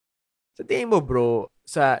Sa tingin mo, bro,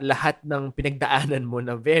 sa lahat ng pinagdaanan mo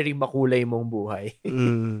na very makulay mong buhay,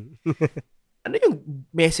 ano yung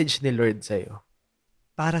message ni Lord sa'yo?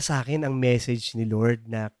 Para sa akin, ang message ni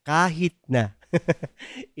Lord na kahit na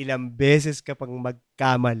ilang beses ka pang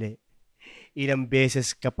magkamali, ilang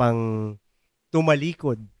beses ka pang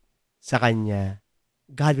tumalikod sa Kanya,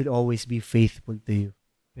 God will always be faithful to you.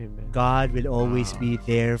 Amen. God will always be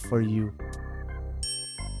there for you.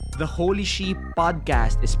 The Holy Sheep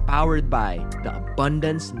Podcast is powered by the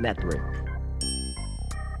Abundance Network.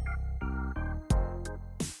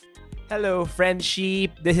 Hello,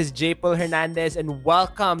 Friendship. This is J. Paul Hernandez, and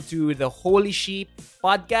welcome to the Holy Sheep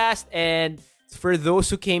Podcast. And for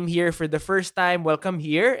those who came here for the first time, welcome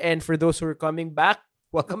here. And for those who are coming back,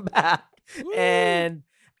 welcome back. Woo!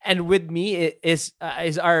 And with me is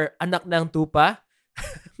our anak ng tupa,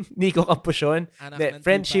 Nico Campusion.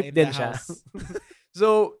 Friendship din siya.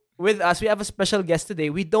 So, with us, we have a special guest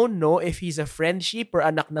today. We don't know if he's a friendship or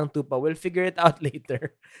anak ng tupa. We'll figure it out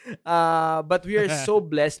later. But we are so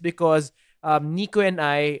blessed because Nico and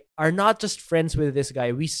I are not just friends with this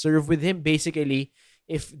guy. We serve with him. Basically,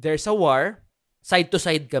 if there's a war, side to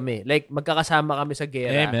side kami. Like, magkakasama kami sa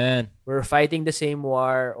gera. Amen. We're fighting the same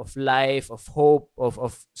war of life, of hope, of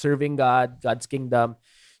serving God, God's kingdom.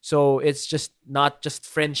 So, it's just not just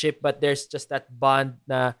friendship, but there's just that bond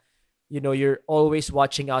na, you know, you're always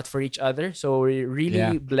watching out for each other. So we're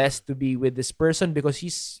really blessed to be with this person because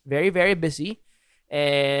he's very, very busy.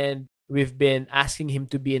 And we've been asking him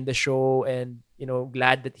to be in the show and, you know,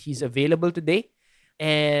 glad that he's available today.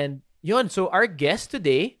 And yun, so our guest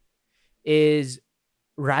today is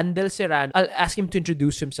Randall Serrano. I'll ask him to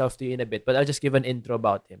introduce himself to you in a bit, but I'll just give an intro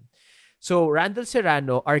about him. So Randall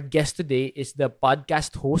Serrano, our guest today, is the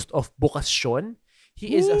podcast host of Bukasyon.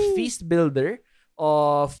 He is a feast builder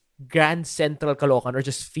of Grand Central Caloocan, or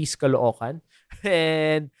just Feast Caloocan.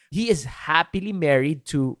 And he is happily married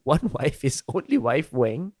to one wife, his only wife,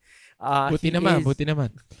 Weng. Buti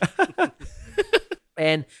naman.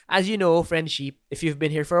 And as you know, Friendship, if you've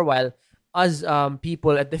been here for a while, us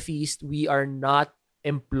people at the Feast, we are not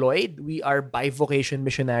employed. We are bivocation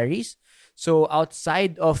missionaries. So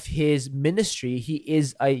outside of his ministry, he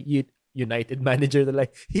is a United manager.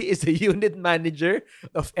 He is a unit manager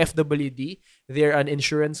of FWD. They're an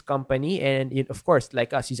insurance company, and of course,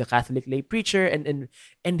 like us, he's a Catholic lay preacher, and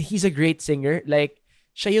he's a great singer. Like,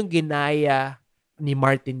 siya yung ginaya ni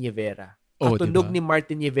Martin Rivera. Katunog ni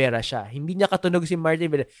Martin Rivera siya. Hindi niya katunog si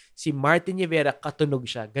Martin Rivera. Si Martin Rivera katunog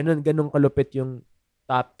siya. Ganun kalupit yung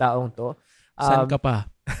taong to. San ka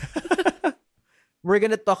pa? We're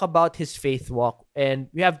gonna talk about his faith walk,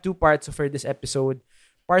 and we have two parts for this episode.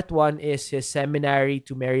 Part 1 is his seminary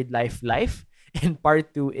to married life, and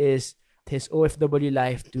part 2 is his OFW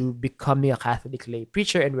life to becoming a Catholic lay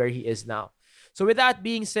preacher and where he is now. So with that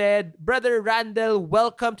being said, Brother Randall,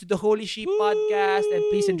 welcome to the Holy Sheep Podcast, and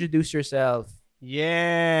please introduce yourself.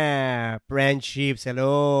 Yeah, friendships,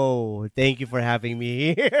 hello. Thank you for having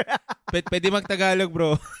me here. Pwede mag-Tagalog,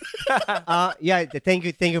 bro. Yeah, thank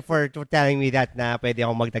you for telling me that na pwede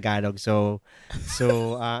akong mag-Tagalog. So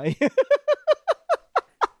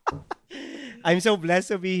I'm so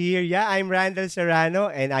blessed to be here. Yeah, I'm Randall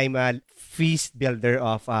Serrano, and I'm a feast builder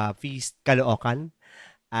of Feast Caloocan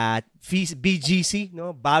at Feast BGC,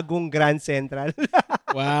 no? Bagong Grand Central.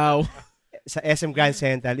 Wow. Sa SM Grand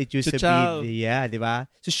Central, it used to be, di ba?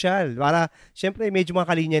 Social. Para, syempre, medyo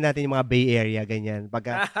makalinya natin yung mga Bay Area, ganyan.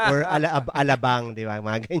 Or Alabang, di ba?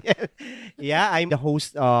 Mga ganyan. Yeah, I'm the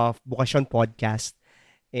host of Bukasyon Podcast.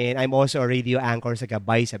 And I'm also a radio anchor sa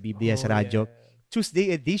Gabay, sa Biblia, sa radyo. Yeah.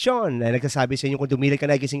 Tuesday edition. Nagsasabi sa inyo kung tumilad ka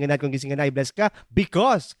na, gising ka na, kung gising ka na, i-bless ka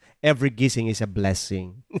because every gising is a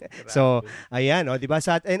blessing. So, ayan, di ba?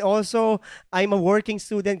 And also, I'm a working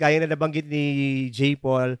student, gaya na nabanggit ni J.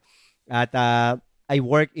 Paul, at I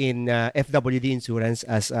work in FWD Insurance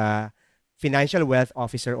as a financial wealth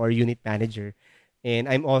officer or unit manager.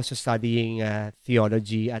 And I'm also studying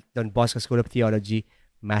theology at Don Bosco School of Theology,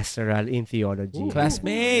 Masteral in Theology. Ooh,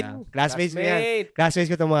 classmate! Classmates mo yan.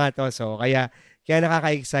 Classmates ko itong mga to. So, kaya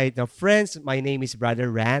nakaka-excite na. Friends, my name is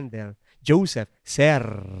Brother Randall Joseph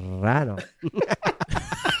Serrano.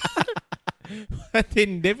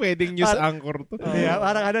 Hindi, pwedeng news anchor to. Yeah,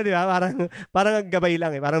 parang di ba? Parang gabay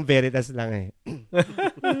lang eh. Parang veritas lang eh.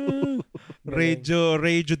 radio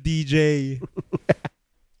DJ.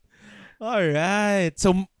 Alright.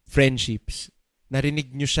 So, friendships.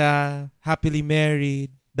 Narinig nyo siya, happily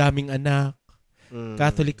married, daming anak,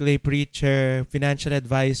 Catholic lay preacher, financial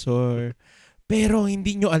advisor. Pero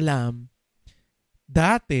hindi nyo alam,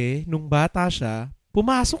 dati, nung bata siya,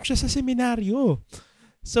 pumasok siya sa seminaryo.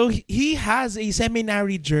 So, he has a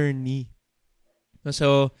seminary journey.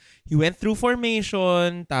 So, he went through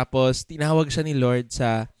formation, tapos tinawag siya ni Lord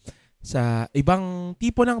sa ibang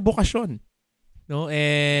tipo ng bokasyon. No?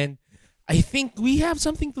 And I think we have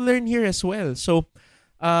something to learn here as well. So,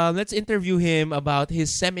 let's interview him about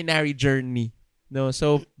his seminary journey. No?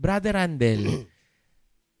 So, Brother Randel,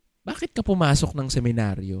 bakit ka pumasok ng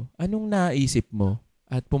seminaryo? Anong naisip mo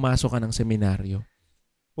at pumasok ka ng seminaryo?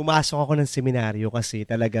 Pumasok ako ng seminaryo kasi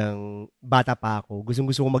talagang bata pa ako.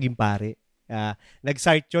 Gustong-gusto ko maging pare.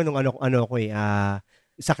 Nag-start yun nung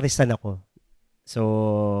sakristan ako. So,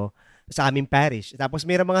 sa aming parish. Tapos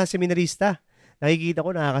mayroong mga seminarista. Nakikita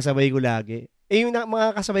ko, nakakasabay ko lagi. Yung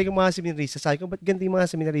mga kasabay ko mga seminarista, sabi ko, ba't ganito yung mga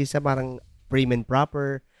seminarista? Parang prim and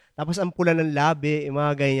proper. Tapos ang pula ng labi, yung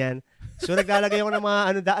mga ganyan. So, naglalagay ako ng mga,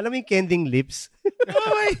 alam mo yung kending lips?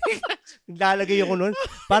 Oh my gosh! Naglalagay ako nun.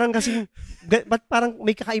 Parang kasi, ba't parang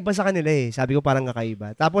may kakaiba sa kanila eh. Sabi ko parang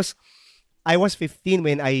kakaiba. Tapos, I was 15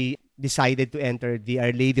 when I decided to enter the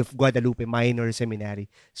Our Lady of Guadalupe Minor Seminary.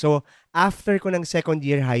 So, after ko ng second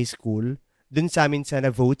year high school, dun sa amin sa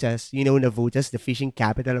Navotas, you know Navotas, the fishing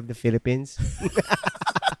capital of the Philippines.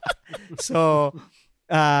 So,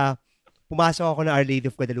 pumasok ako na Our Lady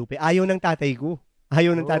of Guadalupe. Ayaw ng tatay ko.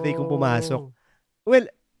 Ayaw ng tatay kong pumasok. Well,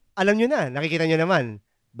 alam nyo na, nakikita nyo naman.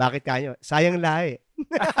 Bakit kanyo? Sayang lahi.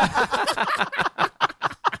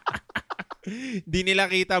 Di nila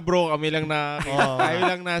kita, bro. Kami lang tayo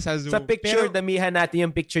lang nasa Zoom. Sa picture, damihan natin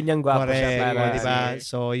yung picture niyang gwapo siya. Para, diba?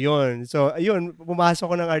 So, yun. Pumasok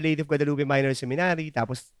ko ng Our Lady of Guadalupe Minor Seminary.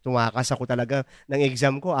 Tapos, tumakas ako talaga ng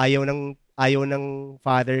exam ko. Ayaw ng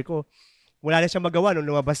father ko. Wala na siyang magawa nung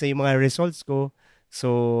lumabas na yung mga results ko.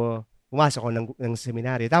 So, pumasok ko ng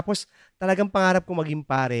seminary. Tapos, talagang pangarap ko maging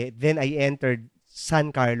pare. Then, I entered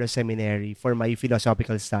San Carlos Seminary for my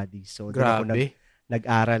philosophical studies. So, doon ako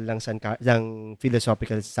nag-aral ng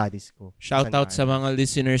philosophical studies ko. Shout out sa mga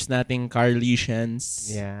listeners nating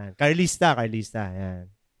Carlisians. Yan. Carlista.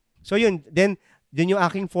 Yan. So, yun. Then, yun yung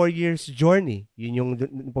aking 4 years journey. Yun yung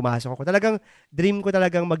pumasok ako. Talagang, dream ko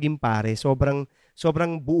talagang maging pare. Sobrang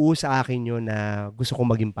buo sa akin yun na gusto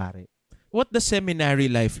kong maging pare. What does seminary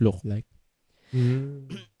life look like?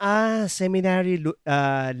 Seminary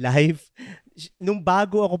life. Nung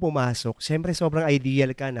bago ako pumasok, siyempre sobrang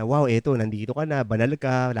ideal ka na, wow, eto, nandito ka na, banal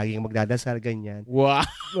ka, lagi kang magdadasal, ganyan. Wow!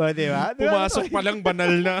 Diba? Pumasok pa lang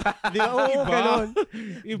banal na. Diba? Oo, ganun.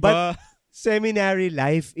 Iba. But seminary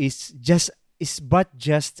life is but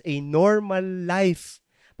just a normal life.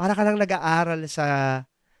 Para ka lang nag-aaral sa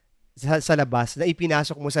labas na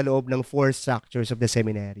ipinasok mo sa loob ng 4 structures of the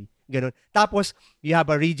seminary. Ganun. Tapos, you have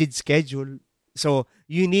a rigid schedule. So,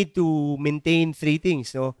 you need to maintain 3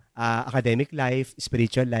 things, no? Academic life,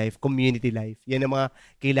 spiritual life, community life. Yan ang mga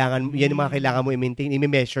kailangan mo i-maintain,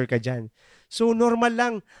 i-measure ka diyan. So, normal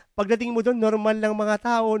lang. Pagdating mo doon, normal lang mga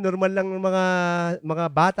tao, normal lang mga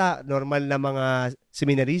bata, normal na mga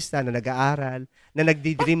seminarista na nag-aaral, na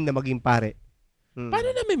nagdi-dream na maging pare.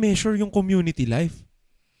 Paano na measure yung community life?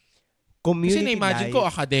 Kasi na-imagine ko,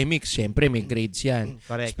 academics, syempre may grades yan.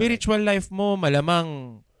 Correct, spiritual life mo,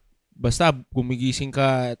 malamang, basta gumigising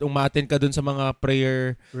ka at umattend ka dun sa mga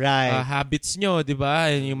prayer habits nyo, di ba?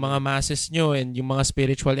 And yung mga masses nyo and yung mga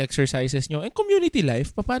spiritual exercises nyo. And community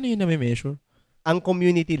life, paano yun na-measure? Ang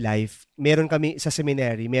community life, meron kami sa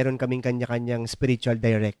seminary, meron kaming kanya-kanyang spiritual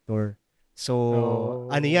director. So,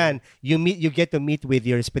 you get to meet with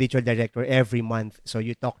your spiritual director every month. So,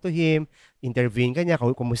 you talk to him, interviewin ka niya,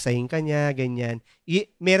 kumustahin ka niya, ganyan.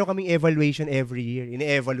 Meron kaming evaluation every year.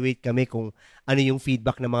 Ine-evaluate kami kung ano yung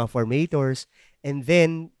feedback ng mga formators. And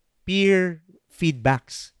then, peer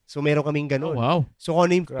feedbacks. So, meron kaming ganun. Oh, wow. So, kung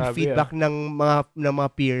ano yung feedback ng mga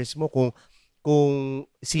peers mo, kung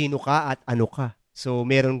sino ka at ano ka. So,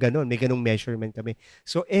 meron ganun. May ganung measurement kami.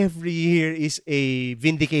 So, every year is a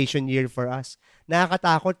vindication year for us.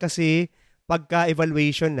 Nakakatakot kasi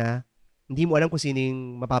pagka-evaluation na, hindi mo alam kung sino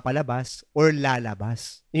yung mapapalabas or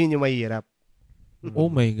lalabas. Yun yung mahirap.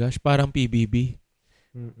 Oh my gosh, parang PBB.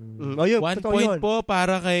 Yun, 1 point po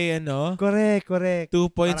para kay Correct. 2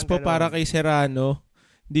 points parang po para kay Serrano.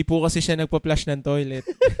 Hindi po kasi siya nagpa-flush ng toilet.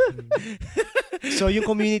 So, yung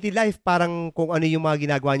community life, parang kung ano yung mga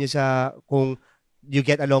ginagawa nyo kung you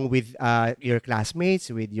get along with your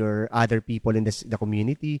classmates, with your other people in the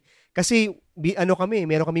community. Kasi, meron kami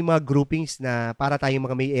mga groupings na para tayong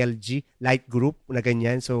mga may LG, light group, na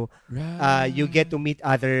ganyan. So, you get to meet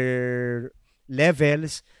other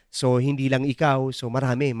levels. So, hindi lang ikaw. So,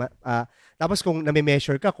 marami. Tapos, kung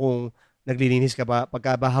nami-measure ka, kung naglilinis ka ba,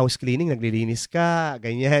 pagka ba house cleaning, naglilinis ka,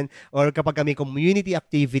 ganyan. Or kapag kami community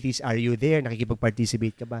activities, are you there?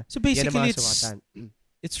 Nakikipag-participate ka ba? So, basically,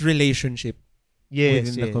 it's relationship.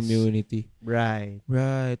 Yes, within the community. Right.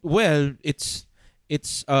 Well, it's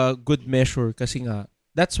it's a good measure kasi nga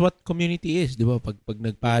that's what community is, di ba? Pag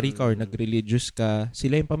nagpari ka or nag-religious ka,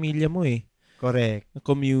 sila yung pamilya mo eh. Correct.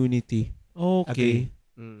 Community. Okay.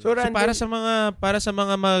 So para sa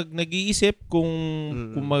mga nag-iisip kung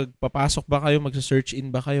magpapasok ba kayo, magsa-search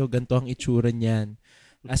in ba kayo, ganito ang itsura niyan.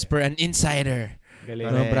 As per an insider.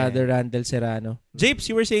 Brother Randall Serrano. Japes,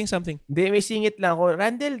 you were saying something. Hindi, may singit lang ako.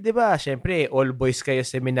 Randall, di ba? Siyempre, all boys kayo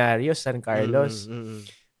seminaryo, San Carlos.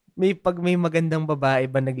 Pag may magandang babae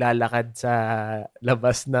ba naglalakad sa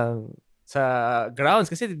labas sa grounds?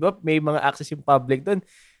 Kasi di ba, may mga access yung public doon.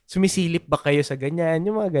 Sumisilip ba kayo sa ganyan?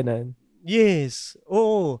 Yung mga ganon. Yes.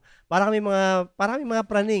 Oo. Para kami mga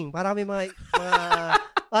praning. Para kami mga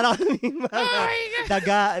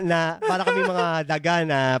daga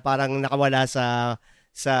na parang nakawala sa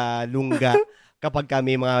lungga kapag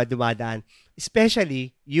kami mga dumadaan.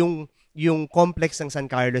 Especially yung complex ng San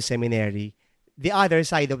Carlos Seminary. The other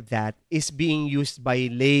side of that is being used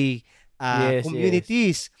by lay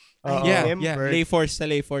communities. Yes. Lay force.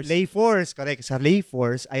 Lay force, correct. Sa lay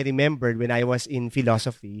force, I remembered when I was in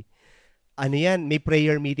philosophy, may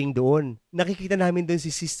prayer meeting doon. Nakikita namin doon si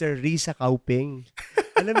Sister Risa Kaupeng.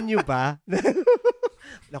 Alam niyo ba?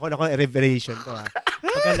 Nako, revelation to ha.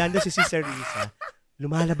 Pagka nandun si Sister Risa,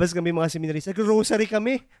 lumalabas kami mga seminarista, nag-rosary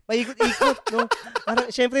kami, paikot-ikot, no? Parang,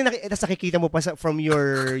 syempre, nakikita mo pa from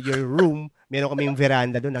your room, meron kami yung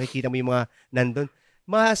veranda doon, nakikita mo yung mga nandun.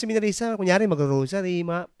 Mga seminarista, kunyari, mag-rosary,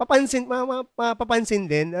 papansin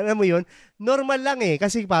din, alam mo yun, normal lang eh,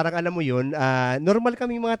 kasi parang alam mo yun, normal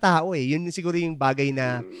kami mga tao eh, yun siguro yung bagay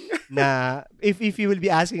na if you will be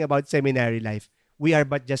asking about seminary life, we are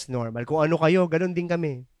but just normal. Kung ano kayo, ganun din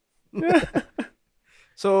kami.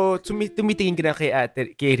 So, tumitingin ka na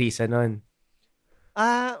kay Risa nun?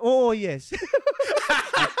 Oo, yes.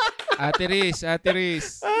 Ate Riz.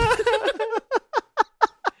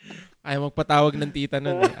 Ayaw magpatawag ng tita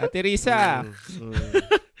nun eh. Ate Risa.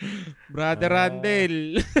 Brother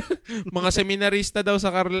Randall. Mga seminarista daw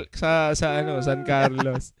sa San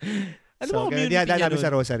Carlos. Ano ba community niya nun?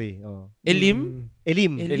 Sa Rosary. Oh. Elim.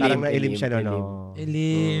 Parang na-elim siya nun.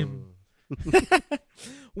 Elim.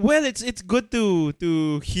 Well, it's good to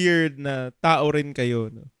hear na tao rin kayo.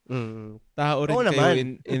 No? Tao rin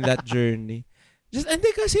kayo in that journey. Hindi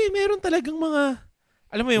kasi meron talagang mga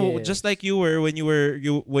alam mo yung just like you were when you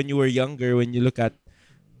were younger, when you look at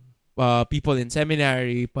people in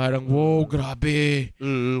seminary, parang wow, grabe.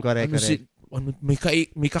 Correct.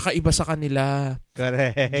 May kakaiba sa kanila.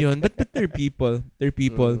 Correct. Yun, but they're people.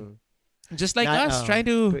 Just like us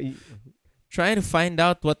trying to find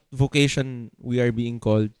out what vocation we are being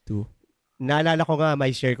called to. Naalala ko nga,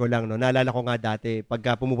 may share ko lang, no. Naalala ko nga dati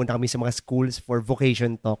pagka pumupunta kami sa mga schools for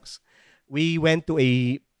vocation talks. We went to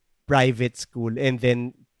a private school and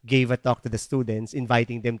then gave a talk to the students,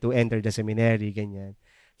 inviting them to enter the seminary, ganyan.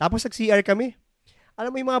 Tapos nag-CR kami.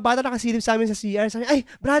 Alam mo, yung mga bata nakasilip sa amin sa CR, sabi, ay,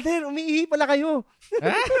 brother, umiihi pala kayo.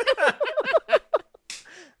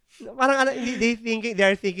 Parang, they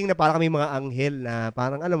are thinking na parang kami mga anghel na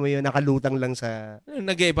parang, alam mo yun, nakalutang lang sa...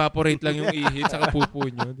 Nag-evaporate lang yung ihi sa pupo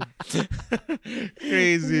nyo.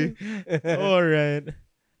 Crazy. Alright.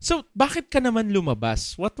 So, bakit ka naman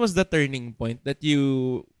lumabas? What was the turning point that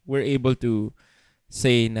you were able to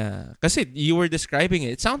say na... Kasi you were describing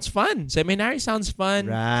it. It sounds fun. Seminary sounds fun.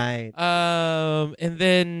 Right. And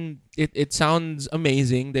then, it sounds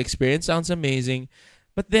amazing. The experience sounds amazing.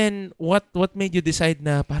 But then, what made you decide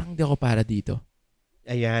na parang di ako para dito?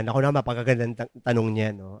 Ayan. Ako na mapagagandang tanong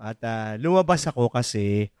niya. No? At lumabas ako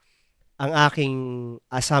kasi ang aking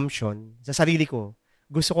assumption sa sarili ko,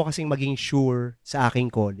 gusto ko kasing maging sure sa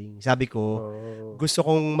aking calling. Sabi ko, gusto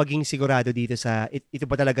kong maging sigurado dito sa, ito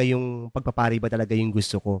ba talaga yung pagpapari ba talaga yung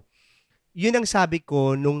gusto ko. Yun ang sabi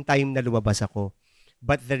ko nung time na lumabas ako.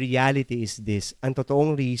 But the reality is this, ang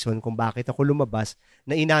totoong reason kung bakit ako lumabas,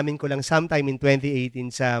 na inamin ko lang sometime in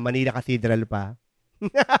 2018 sa Manila Cathedral pa.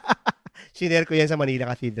 Shinare ko yan sa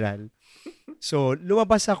Manila Cathedral. So,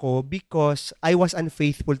 lumabas ako because I was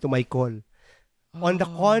unfaithful to my call. On the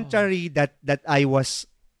contrary, that I was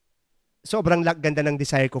sobrang ganda ng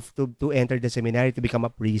desire ko to enter the seminary, to become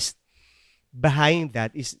a priest. Behind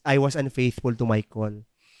that is I was unfaithful to my call.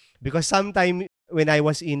 Because sometime when I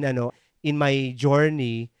was in my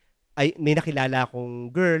journey, may nakilala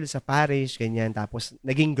akong girl sa parish, ganyan, tapos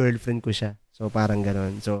naging girlfriend ko siya. So parang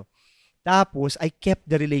gano'n. So tapos I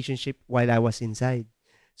kept the relationship while I was inside.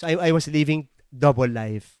 So I was living double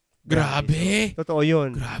life. Grabe. So, totoo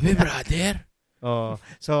 'yun. Grabe, brother.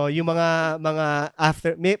 So yung mga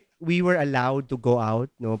after we were allowed to go out,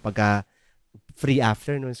 no, pagka free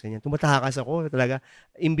afternoons, ganyan. Tumatakas ako talaga.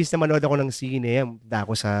 Imbis na manood ako ng sine, punta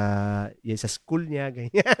ako sa school niya,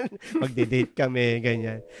 ganyan. Magde-date kami,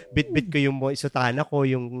 ganyan. Bit-bit ko yung sutana ko,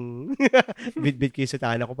 yung bit-bit ko yung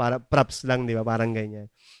sutana ko, para props lang, di ba? Parang ganyan.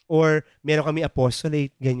 Or meron kami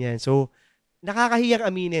apostolate, ganyan. So, nakakahiyang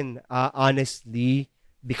aminin, honestly,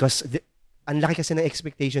 because ang laki kasi ng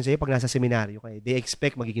expectation sa'yo pag nasa seminaryo ka. They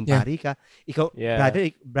expect magiging pari ka. Ikaw,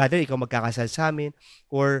 brother, ikaw magkakasal sa amin.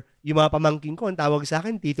 Or yung mga pamangkin ko, ang tawag sa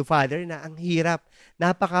akin, Tito Father, na ang hirap.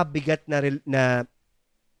 Napakabigat na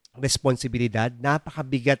responsibilidad,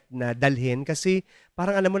 napakabigat na dalhin kasi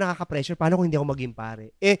parang alam mo nakaka-pressure, paano kung hindi ako maging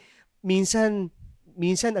pare?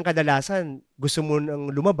 Minsan ang kadalasan, gusto mo nang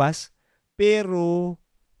lumabas, pero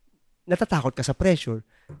natatakot ka sa pressure.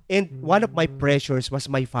 And one of my pressures was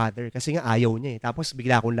my father kasi nga ayaw niya eh. Tapos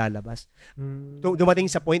bigla akong lalabas. Dumating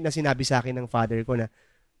sa point na sinabi sa akin ng father ko na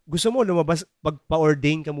gusto mo lumabas,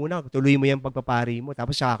 magpa-ordain ka muna, tuloy mo yung pagpapari mo,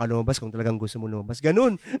 tapos saka ka lumabas kung talagang gusto mo lumabas.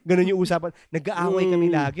 Ganun yung usapan. Nag-aaway kami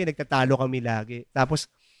lagi, nagtatalo kami lagi. Tapos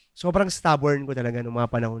sobrang stubborn ko talaga noong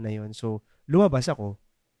mga panahon na yon. So lumabas ako.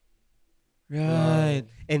 Right.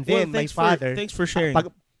 And then my father, thanks for sharing.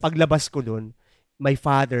 Paglabas ko doon, my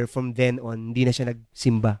father, from then on, hindi na siya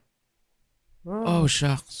nagsimba. Oh,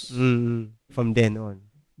 shucks. From then on.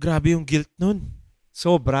 Grabe yung guilt nun.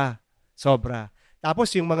 Sobra.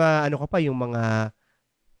 Tapos yung mga,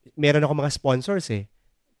 meron ako mga sponsors eh.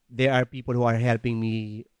 There are people who are helping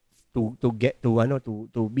me to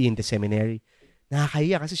be in the seminary.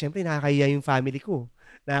 Nakakahiya kasi syempre nakakahiya yung family ko.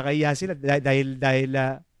 Nakakahiya sila dahil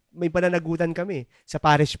may pananagutan kami sa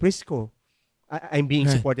parish priest ko. I'm being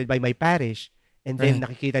supported by my parish. And then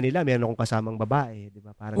nakikita nila meron akong kasamang babae, 'di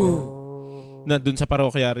ba? Parang na doon sa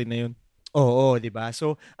parokya rin na 'yun. Oo, 'di ba?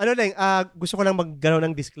 So, gusto ko lang maggano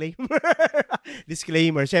ng disclaimer.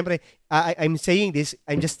 Disclaimer. Syempre, I'm saying this,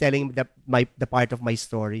 I'm just telling the part of my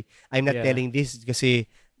story. I'm not telling this kasi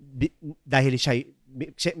dahil siya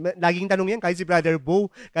laging tanong yan, kahit si Brother Bo,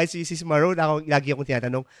 kahit si Sis Maro, lagi akong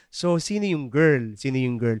tinatanong, so, sino yung girl?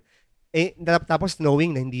 Tapos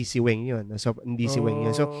knowing na hindi si Weng yun. So, hindi si Weng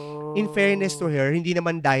yun. So, in fairness to her, hindi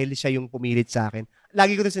naman dahil siya yung pumilit sa akin.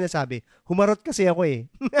 Lagi ko ito sinasabi, humarot kasi ako eh.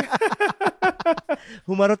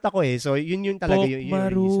 Humarot ako eh. So, yun talaga yung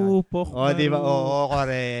reason. Pokmaru. Di ba? Oo,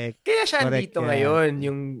 correct. Kaya siya correct, dito ngayon,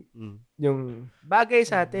 yung bagay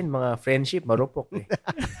sa atin, mga friendship, marupok eh.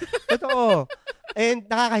 Totoo. And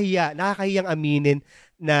nakakahiyang aminin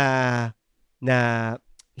na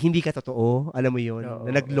hindi ka totoo, alam mo yun,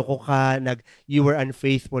 na nagloko ka, you were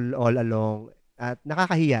unfaithful all along, at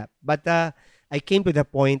nakakahiya. But I came to the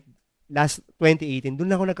point, last 2018,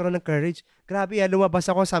 doon ako nagkaroon ng courage. Grabe, lumabas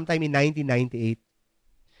ako sometime in 1998.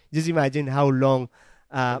 Just imagine how long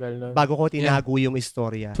bago ko tinago yung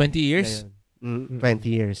istorya. 20 years? 20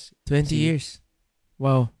 years. 20 years.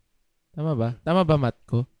 Wow. Tama ba? Tama ba, Matt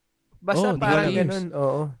ko? Basta parang ganun.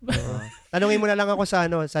 Oo. Tanungin mo na lang ako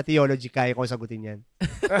sa theology, kaya ko sagutin yan.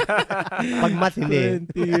 Pag math, hindi.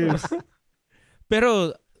 20 years.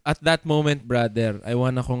 Pero at that moment, brother, I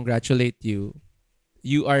wanna congratulate you.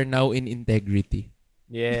 You are now in integrity.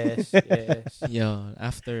 Yes. Yeah,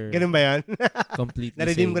 after ganun ba yan? completely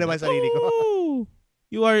na-redeem ko naman sarili ko.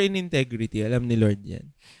 You are in integrity. Alam ni Lord yan.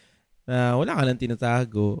 Wala ka lang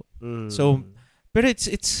tinatago. So, pero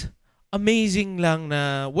it's amazing lang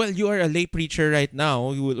na, well, you are a lay preacher right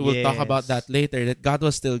now. We'll talk about that later, that God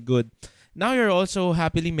was still good. Now you're also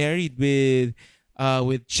happily married with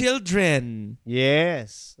children.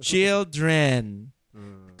 Yes. Children.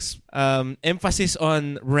 Emphasis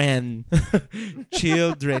on Ren.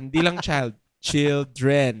 Children. Di lang child.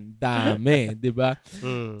 Children. Dami. Diba?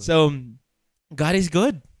 So, God is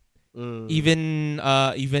good. Even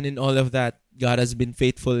in all of that, God has been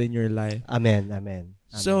faithful in your life. Amen.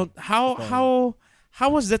 So how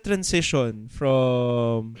was the transition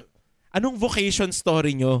from anong vocation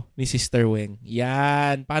story nyo ni Sister Weng?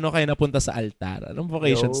 Yan, paano kayo napunta sa altar? Anong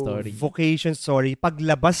vocation story? Vocation story,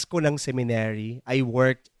 paglabas ko ng seminary, I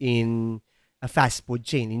worked in a fast food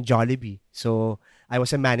chain in Jollibee. So I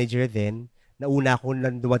was a manager then. Nauna ako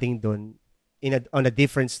lang dumating doon on a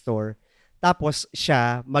different store. Tapos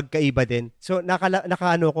siya, magkaiba din. So,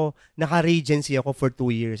 naka-regency ako for 2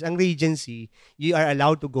 years. Ang regency, you are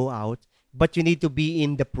allowed to go out, but you need to be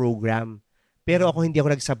in the program. Pero ako, hindi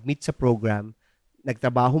ako nag-submit sa program.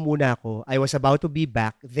 Nagtrabaho muna ako. I was about to be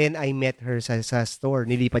back. Then, I met her sa store.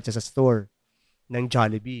 Nilipat siya sa store ng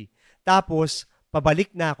Jollibee. Tapos,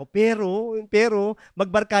 pabalik na ako. Pero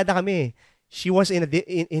magbarkada kami. She was in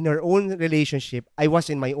her own relationship. I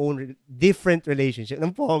was in my own different relationship.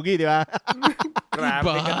 Nang pogi, di ba?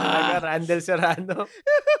 Grabe ka talaga, Randall Serrano.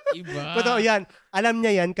 Iba. Totoo yan. Alam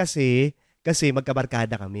niya yan kasi Kasi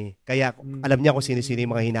magkabarkada kami. Kaya alam niya kung sino-sino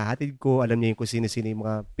yung mga hinahatid ko, alam niya kung sino-sino yung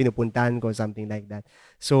mga pinupuntahan ko, something like that.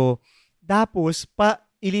 So, tapos,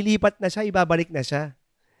 ililipat na siya, ibabalik na siya.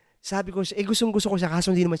 Sabi ko, gustong-gusto ko siya,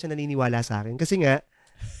 kaso hindi naman siya naniniwala sa akin. Kasi nga,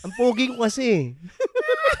 ang pogi ko kasi.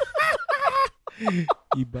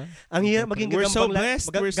 Iba. Ang hirap maging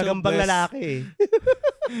gagambang lalaki.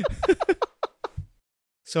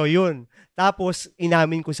 So, yun. Tapos,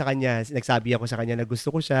 inamin ko sa kanya, nagsabi ako sa kanya na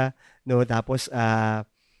gusto ko siya, no? Tapos,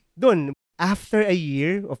 doon, after a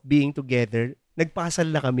year of being together, nagpasal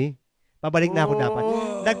na kami. Pabalik na ako dapat.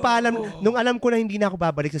 Nagpaalam, nung alam ko na hindi na ako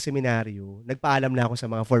babalik sa seminaryo, nagpaalam na ako sa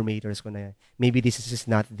mga formators ko na maybe this is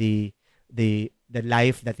not the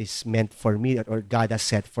life that is meant for me or God has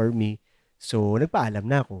set for me. So, nagpaalam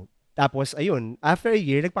na ako. Tapos, ayun, after a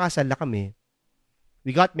year, nagpakasal na kami.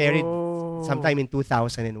 We got married sometime in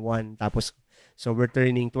 2001. Tapos, so we're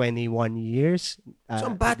turning 21 years. So,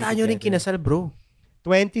 ang bata nyo rin kinasal, bro.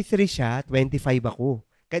 23 siya, 25 ako.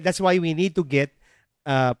 That's why we need to get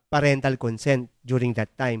parental consent during that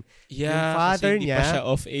time. Yeah, yung father kasi hindi niya, pa siya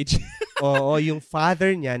of age. oo, yung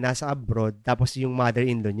father niya nasa abroad, tapos yung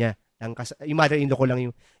mother-in-law niya. Yung mother-in-law ko lang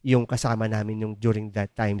yung kasama namin yung during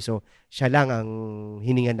that time. So, siya lang ang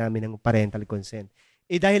hiningan namin ng parental consent.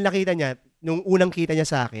 Dahil nakita niya, nung unang kita niya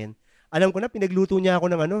sa akin, alam ko na pinagluto niya ako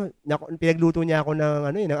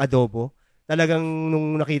ng adobo. Talagang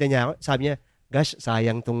nung nakita niya ako, sabi niya, gosh,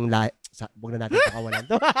 sayang tong wag na natin pakawalan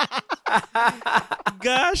to.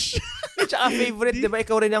 Gosh! Tsaka favorite, di ba?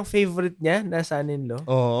 Ikaw rin ang favorite niya na son-in-law?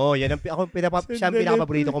 Oo, yan siya ang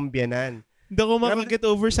pinaka-paborito kong biyanan. Hindi ako makaget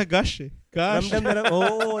over sa gosh eh. Gosh. Ramdam na lang,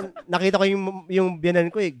 oo. Nakita ko yung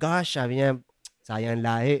biyanan ko eh. Gosh, sabi niya, sayang ang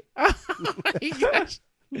lahi. Oh my gosh.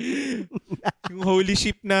 Yung holy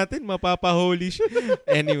ship natin, mapapa-holy ship.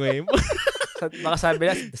 Anyway. Baka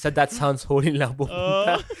sabi na, that sounds holy lang po.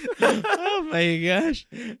 Oh my gosh.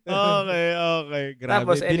 Okay. Grabe.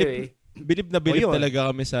 Tapos anyway. Bilib na bilib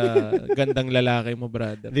talaga kami sa gandang lalaki mo,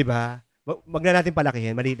 brother. Di ba? Wag na natin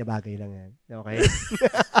palakihin. Maliit na bagay lang yan. Okay?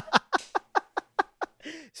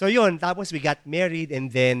 So yun, tapos we got married and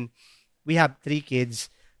then we have 3 kids.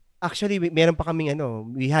 Actually, meron pa kaming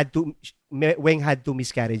Weng had 2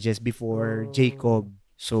 miscarriages before Jacob.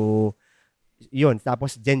 So, yun.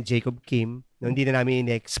 Tapos then Jacob came. No, hindi na namin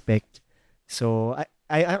in-expect. So,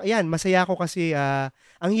 ayan, masaya ako kasi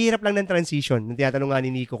ang hirap lang ng transition. Nung tinatanong nga ni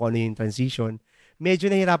Nico kung ano yung transition, medyo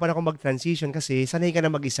nahirapan ako mag-transition kasi sanay ka na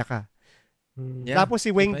mag-isa ka. Yeah. Tapos si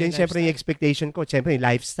Weng din, syempre yung expectation ko, syempre yung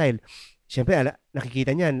lifestyle. Syempre,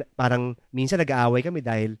 nakikita niya, parang minsan nag-aaway kami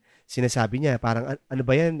dahil sinasabi niya, parang ano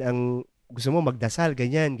ba yan, ang gusto mo magdasal,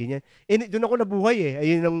 ganyan. Doon ako nabuhay eh.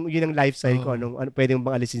 Yun ang lifestyle ko, ano pwede mong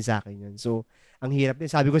bang alisin sa akin yun. So, ang hirap din.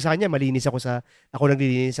 Sabi ko sa kanya, ako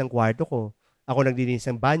naglilinis ng kwarto ko. Ako naglilinis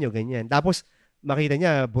ng banyo, ganyan. Tapos, makita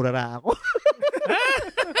niya, burara ako.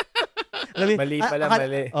 Mali pala.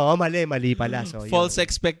 Oo, mali pala. So, false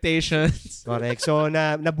expectations. Correct. So,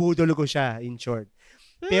 nabudol ko siya, in short.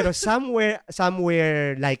 Pero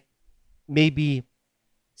somewhere like maybe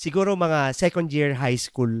siguro mga second year high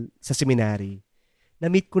school sa seminary,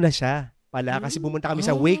 na-meet ko na siya pala kasi pumunta kami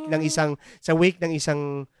sa wake ng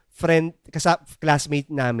isang friend,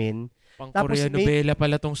 classmate namin. Pang-Korea novela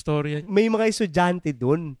pala tong story. May mga estudyante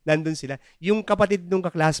doon, nandun sila. Yung kapatid nung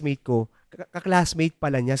ka-classmate ko, ka-classmate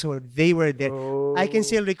pala niya. So they were there. I can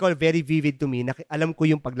still recall very vivid to me. Alam ko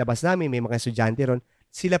yung paglabas namin, may mga estudyante ron.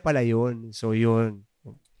 Sila pala yun. So yun.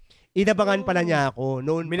 Inabangan pala niya ako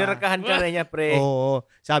noon. Minarakahan ka na niya, pre. Oo.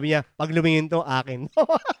 Sabi niya, pag lumingin to, akin.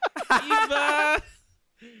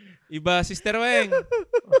 Iba, Sister Weng.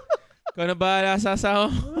 Ikaw na bahala sa asawa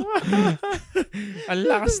mo. Ang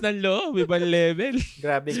lakas ng loob, ibang level.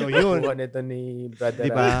 Grabe so yun. Nito ni Brother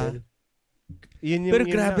diba? Pero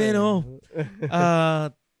grabe, no?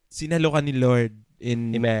 Sinalo ka ni Lord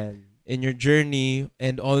in your journey,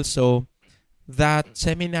 and also that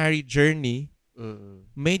seminary journey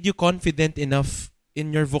made you confident enough in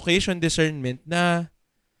your vocation discernment na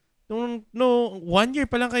no 1 year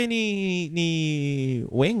pa lang kayo ni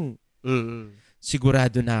Weng.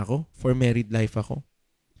 Sigurado na ako for married life ako.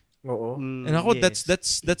 Oo. And ako, yes.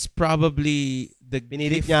 that's probably the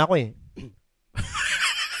pinilit niya ako eh.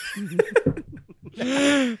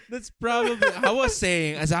 That's probably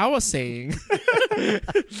as I was saying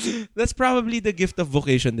that's probably the gift of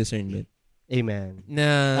vocation discernment. Amen.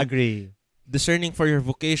 Agree. Discerning for your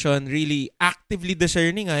vocation, really actively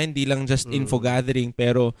discerning, hindi lang just info gathering,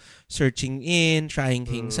 pero searching in, trying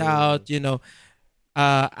things out, the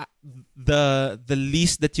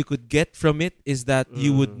least that you could get from it is that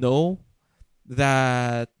you would know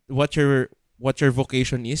that what you're what your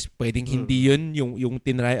vocation is. Pwedeng hindi yun yung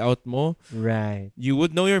tinry out mo. Right. You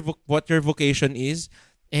would know what your vocation is,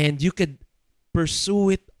 and you could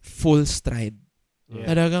pursue it full stride.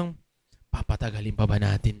 Yeah. Talagang, papatagalin pa ba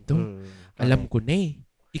natin to? Alam ko na eh.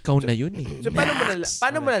 Ikaw na yun eh. So,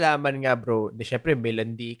 paano mo nalaman nga, bro? Siyempre, may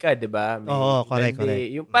landi ka, di ba? Correct.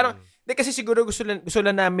 Yung parang, kasi siguro gusto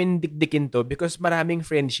lang namin dikdikin to because maraming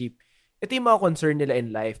friendship. Ito yung mga concern nila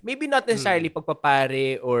in life. Maybe not necessarily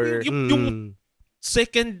pagpapare or... Yung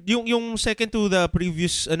second to the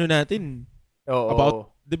previous natin.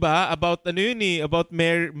 About, di ba? About about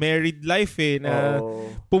married life na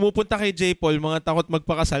pumupunta kay J. Paul, mga takot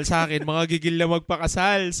magpakasal. Sa akin, mga gigil na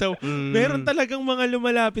magpakasal. So, meron talagang mga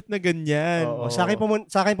lumalapit na ganyan. Sa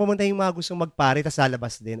akin pumunta yung mga gustong magpare tas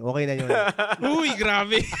lalabas din. Okay na yun. Uy,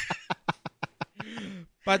 grabe.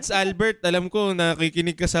 Pats Albert, alam ko,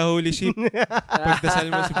 nakikinig ka sa Holy Ship. Pagdasal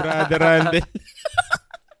mo si Brother Randall.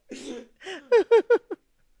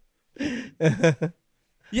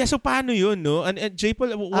 Yeah, so paano yun, no? And J.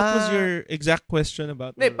 Paul, what was your exact question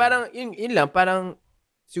about? Parang, yun lang, parang,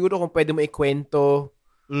 siguro kung pwede mo ikwento,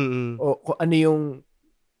 o kung ano yung,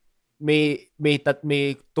 may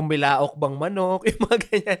tumilaok bang manok, yung mga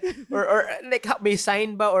ganyan. Or like, may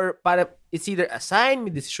sign ba? Or para, it's either a sign,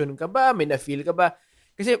 may decision ka ba? May na-feel ka ba?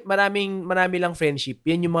 Kasi marami lang friendship.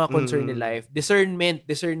 Yan yung mga concern in life. Discernment,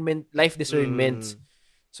 life discernments.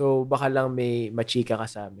 So, baka lang may machika ka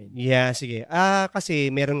sa amin. Yeah, sige.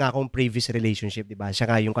 Kasi meron nga akong previous relationship, di ba? Siya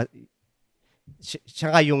nga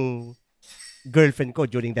yung girlfriend ko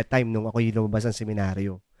during that time nung ako yung lumabas ng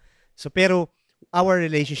seminaryo. So, pero our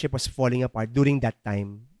relationship was falling apart during that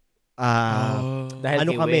time. Dahil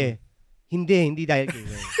ano kami? Hindi dahil kay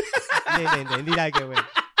Weng. Hindi dahil kay Weng.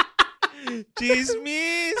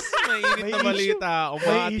 Chismis! Mainit na balita.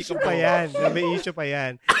 May issue pa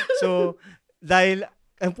yan. So, dahil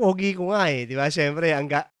ang pogi ko nga di ba? Siyempre,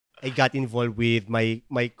 I got involved with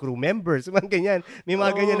my crew members. Mga ganyan. May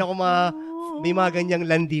mga ganyan ako may mga ganyang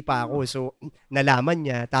landi pa ako. So, nalaman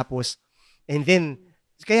niya. Tapos, and then,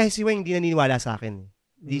 kaya si Weng hindi naniniwala sa akin.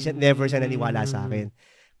 Never siya naniwala sa akin.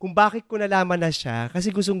 Kung bakit ko nalaman na siya, kasi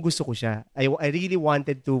gustong-gusto ko siya. I really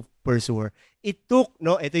wanted to pursue her. It took,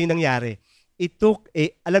 ito yung nangyari. It took,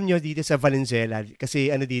 alam nyo dito sa Valenzuela,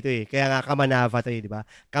 kasi dito kaya nga Kamanava to di ba?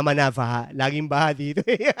 Kamanava, laging baha dito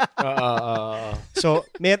So,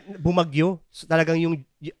 bumagyo. So, talagang yung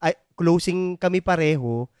closing kami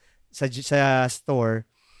pareho sa store,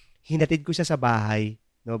 hinatid ko siya sa bahay,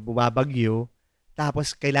 bumabagyo.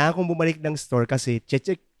 Tapos, kailangan kong bumalik ng store kasi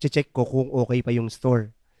check ko kung okay pa yung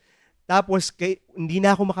store. Tapos, hindi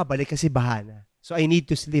na ako makabalik kasi baha na. So, I need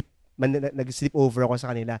to sleep. Nag-sleep over ako sa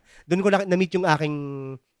kanila. Doon ko na-meet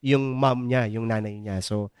yung mom niya, yung nanay niya.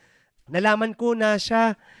 So, nalaman ko na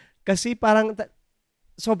siya kasi parang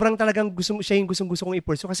sobrang talagang siya yung gustong-gusto kong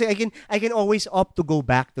i-pursue. Kasi I can always opt to go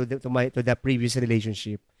back to the previous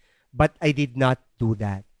relationship. But I did not do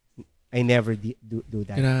that. I never do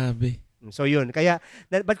that. Grabe. So, yun. Kaya,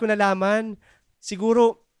 ba't ko nalaman?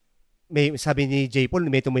 Siguro, sabi ni J. Paul,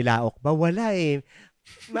 may tumilaok ba? Wala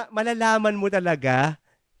malalaman mo talaga,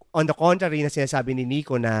 on the contrary na sinasabi ni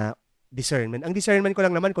Nico na discernment. Ang discernment ko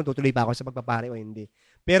lang naman kung tutuloy pa ako sa pagpapare o hindi.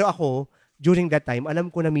 Pero ako, during that time,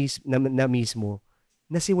 alam ko na mismo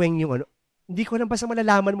na si Weng yung hindi ko basta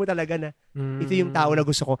malalaman mo talaga na ito yung tao na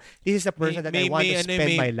gusto ko. This is the person that I want to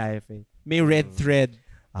spend my life. May red thread.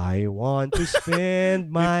 I want to spend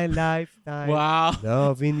my lifetime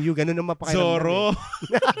loving you. Ganun ang mapakailangan. Zorro.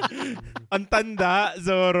 Ang tanda,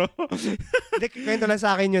 Zorro. Kwento lang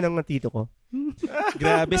sa akin yun ng tito ko.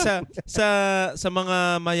 Grabe. Sa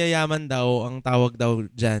mga mayayaman daw, ang tawag daw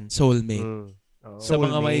dyan, soulmate. Sa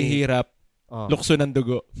mga mahihirap, lukso ng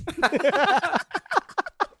dugo.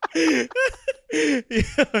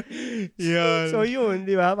 So yun,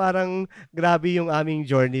 di ba? Parang grabe yung aming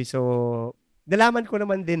journey. So, nalaman ko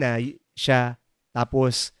naman din na siya.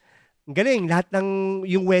 Tapos, galing, lahat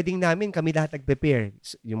yung wedding namin, kami lahat nag-prepare.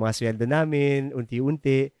 Yung mga sweldo namin,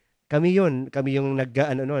 unti-unti. Kami yung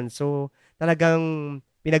nag-ano. So, talagang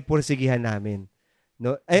pinagpursigihan namin.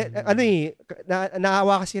 No?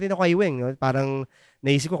 Naawa kasi rin ako kay Weng. No? Parang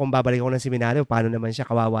naisip ko kung babalik ako ng seminaryo, paano naman siya,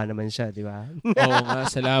 kawawa naman siya, di ba? Oo nga,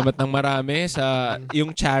 salamat ng marami sa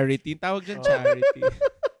yung charity. Tawag dyan charity.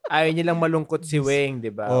 Ayaw niya lang malungkot si Weng,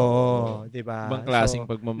 di ba? Oo, di ba? Ibang klaseng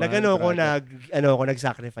pagmamahal.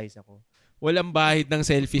 Nag-sacrifice ako. Walang bahid ng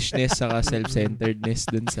selfishness saka self-centeredness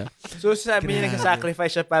dun sa... So, sabi niya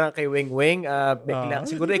nag-sacrifice siya parang kay Weng.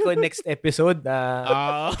 Siguro ikaw next episode,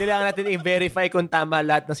 kailangan natin i-verify kung tama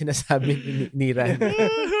lahat ng sinasabi ni Ran.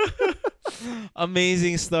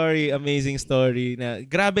 Amazing story. Na,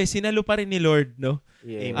 grabe, sinalo pa rin ni Lord, no?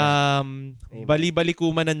 Yeah. Bali-bali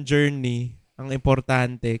man ang journey. Ang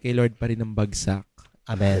importante, kay Lord pa rin ang bagsak.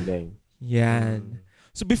 Amen. Yan.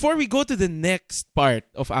 So before we go to the next part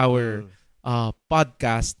of our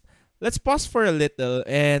podcast, let's pause for a little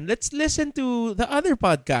and let's listen to the other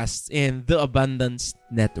podcasts in the Abundance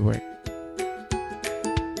Network.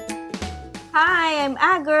 Hi, I'm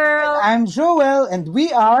Agirl. I'm Joel, and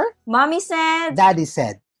we are Mommy Said. Daddy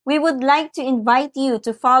Said. We would like to invite you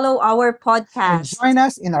to follow our And podcast. join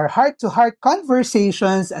us in our heart-to-heart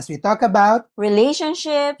conversations as we talk about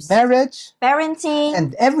Relationships, marriage parenting,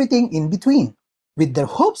 and everything in between, with the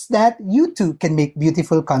hopes that you too can make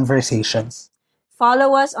beautiful conversations.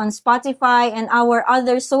 follow us on Spotify and our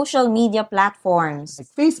other social media platforms.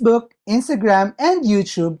 Like Facebook, Instagram, and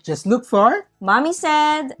YouTube, just look for Mommy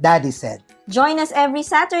Said. Daddy Said. Join us every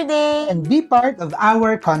Saturday. And be part of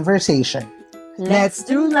our conversation. Let's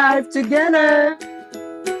do life together!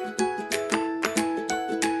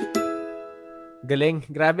 Galing.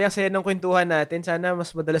 Grabe ang saya ng kwentuhan natin. Sana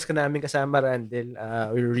mas madalas ka namin kasama, Randel.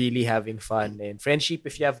 We're really having fun. And friendship,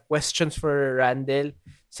 if you have questions for Randel,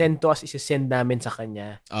 send to us. Isisend namin sa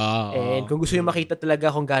kanya. And kung gusto nyo makita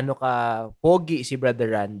talaga kung gaano ka pogi si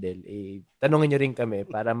Brother Randel, tanungin nyo rin kami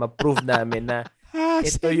para ma-prove namin na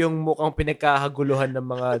ito yung mukhang pinagkakaguluhan ng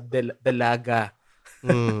mga dalaga.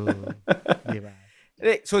 Diba?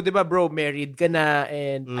 So, di ba, bro, married ka na,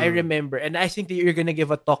 and I remember, and I think that you're gonna give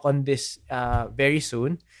a talk on this very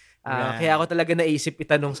soon. Kaya ako talaga naisip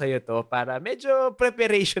itanong sa'yo to para medyo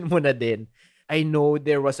preparation mo na din. I know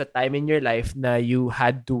there was a time in your life na you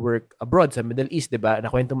had to work abroad sa Middle East, di ba?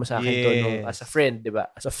 Nakwento mo sa akin to nung, as a friend, di ba?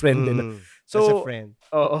 As a friend din. So, as a friend.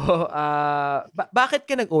 Oo. Bakit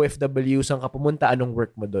ka nag-OFW? Saan ka pumunta? Anong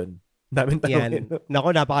work mo doon? Daming tanongin. Nako,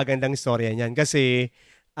 napakagandang storya niyan. Kasi,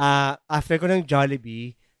 after ko ng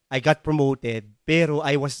Jollibee, I got promoted, pero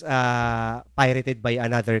I was pirated by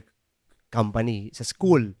another company sa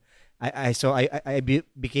school. So I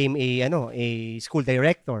became a school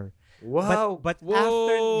director. Wow. But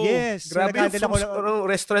after, yes. Grabe, So, from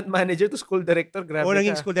restaurant manager to school director. Grabe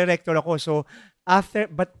naging school director ako. So, after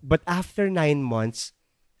 9 months,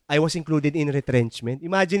 I was included in retrenchment.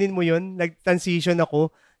 Imaginein mo yun, nag-transition ako,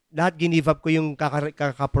 lahat give up ko yung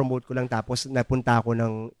kaka-promote ko lang, tapos napunta ako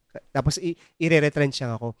tapos i-retrench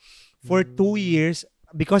lang ako. For 2 years,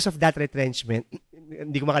 because of that retrenchment,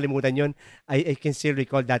 hindi ko makalimutan yun, I can still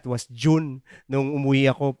recall that was June, nung umuwi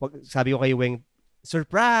ako, sabi ko kay Weng,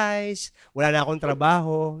 surprise! Wala na akong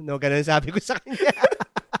trabaho. No, ganun sabi ko sa kanya.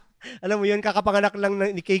 Alam mo yun, kakapanganak lang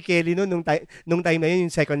ni Kay Kelly nung time na yun,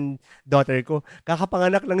 yung second daughter ko.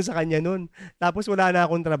 Kakapanganak lang sa kanya nun. Tapos wala na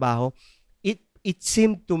akong trabaho. It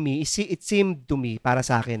seemed to me, para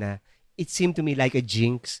sa akin it seemed to me like a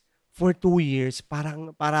jinx. For 2 years, para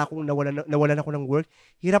akong nawalan ako ng work.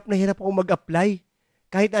 Hirap na hirap ako mag-apply.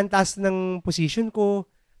 Kahit ang taas ng position ko,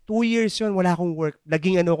 2 years yun, wala akong work.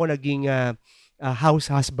 Naging house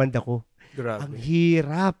husband ako. Grabe.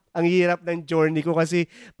 Ang hirap ng journey ko kasi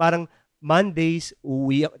parang Mondays,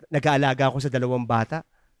 nag-aalaga ako sa 2 bata.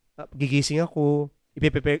 Gigising ako,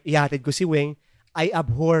 ihatid ko si Weng. I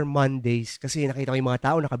abhor Mondays kasi nakita ko yung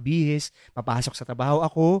mga tao nakabihis, papasok sa trabaho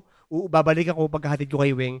ako, babalik ako pagkahatid ko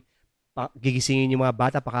kay Weng, gigisingin yung mga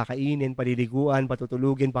bata, pakakainin, paliliguan,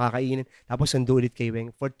 patutulugin, pakakainin, tapos sundo ulit kay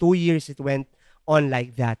Weng. For 2 years, it went on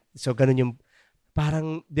like that. So, ganun yung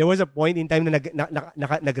parang there was a point in time na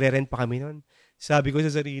nagre-rent pa kami noon. Sabi ko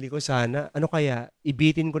sa sarili ko, sana,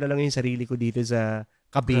 ibitin ko na lang yung sarili ko dito sa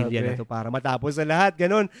kabilya na to para matapos na lahat.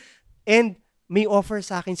 Ganon. And may offer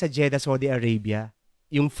sa akin sa Jeddah, Saudi Arabia,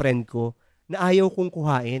 yung friend ko, na ayaw kong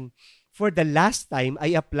kuhain. For the last time,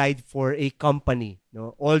 I applied for a company,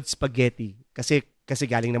 Old Spaghetti. Kasi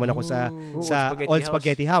galing naman ako sa Old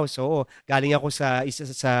Spaghetti House. So, galing ako sa isa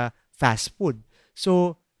sa fast food.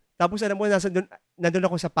 So, tapos alam mo, nandun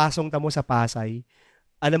ako sa Pasong Tamo sa Pasay.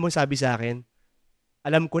 Alam mo, sabi sa akin,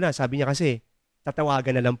 alam ko na, sabi niya kasi,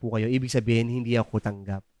 tatawagan na lang po kayo. Ibig sabihin, hindi ako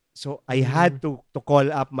tanggap. So, I had to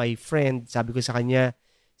call up my friend. Sabi ko sa kanya,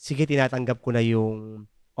 sige, tinatanggap ko na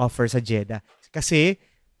yung offer sa Jeddah. Kasi,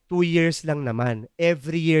 2 years lang naman.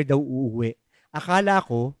 Every year daw uuwi. Akala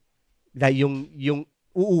ko, na yung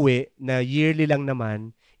uuwi na yearly lang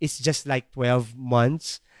naman, is just like 12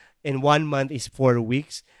 months. And 1 month is 4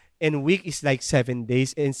 weeks. And week is like 7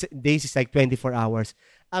 days. And days is like 24 hours.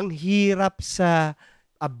 Ang hirap sa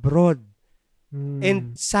abroad.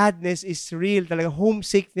 And sadness is real. Talaga,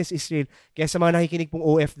 homesickness is real. Kaya sa mga nakikinig pong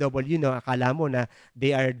OFW, akala mo na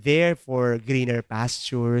they are there for greener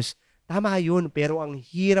pastures. Tama yun. Pero ang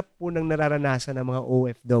hirap po ng nararanasan ng mga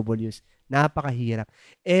OFWs Napakahirap.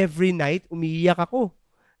 Every night, umiiyak ako.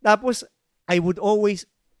 Tapos, I would always,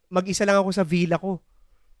 mag-isa lang ako sa villa ko.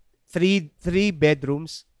 Three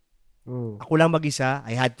bedrooms. Ako lang mag-isa.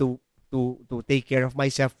 I had to take care of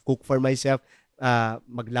myself, cook for myself,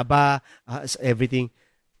 maglaba, everything.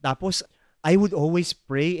 Tapos, I would always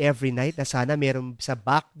pray every night na sana meron sa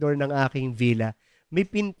back door ng aking villa. May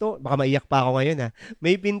pinto, baka maiyak pa ako ngayon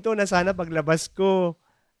may pinto na sana paglabas ko,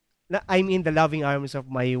 na I'm in the loving arms of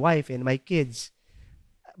my wife and my kids.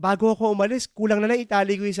 Bago ako umalis, kulang na lang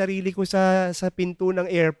itali ko yung sarili ko sa pinto ng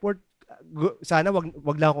airport. Sana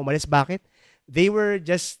wag lang ako umalis. Bakit? They were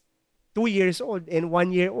just 2 years old and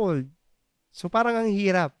 1 year old. So parang ang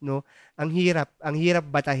hirap, no? Ang hirap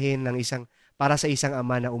batahin ng para sa isang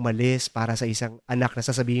ama na umalis, para sa isang anak na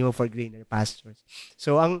sasabihin mo for greener pastures.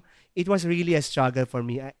 So it was really a struggle for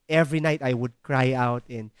me. Every night I would cry out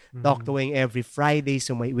and talk to him every Friday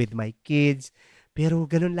with my kids. Pero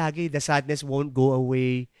ganun lagi, the sadness won't go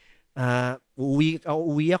away. Uwi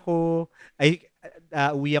ako,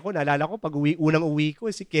 naalala ko, unang uwi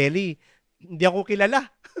ko, si Kelly, hindi ako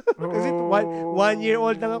kilala. Kasi 1 year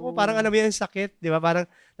old lang ako, parang alam mo yung sakit, di ba? Parang,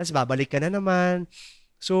 tapos babalik ka na naman.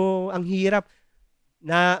 So, ang hirap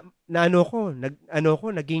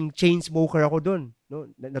naging chain smoker ako doon. No?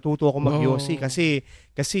 Natuto ako magyosi kasi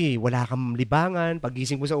wala kang libangan,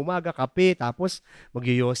 pagising mo sa umaga, kape, tapos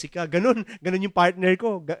magyoyosi ka. Ganun yung partner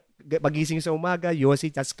ko. Pagising sa umaga,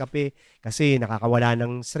 yosi, tas kape. Kasi nakakawala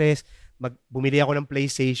ng stress. Bumili ako ng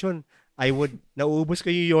PlayStation. Nauubos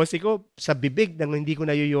ko yung yosi ko sa bibig nang hindi ko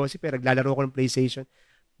na yoyosi, pero naglalaro ako ng PlayStation.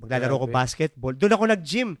 Maglalaro ko basketball. Doon ako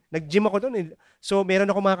nag-gym. Nag-gym ako doon. So, meron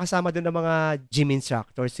ako mga kasama doon ng mga gym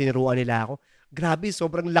instructors. Siniruan nila ako. Grabe,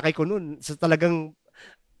 sobrang laki ko noon. So, talagang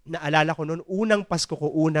naalala ko noon, unang Pasko ko,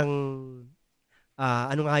 ano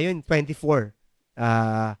nga yun, 24.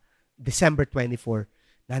 December 24.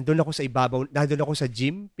 Nandun ako sa ibabaw, nandun ako sa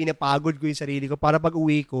gym. Pinapagod ko yung sarili ko para pag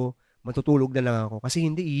uwi ko, matutulog na lang ako. Kasi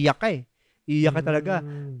hindi, iiyak ka eh. Iiyak ka talaga.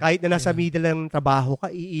 Kahit na nasa middle ng trabaho ka,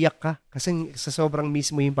 iiyak ka. Kasi sa sobrang miss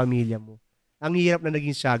mo yung pamilya mo. Ang hirap na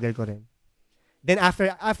naging struggle ko rin. Then after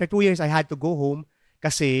 2 years, I had to go home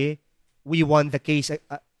kasi we won the case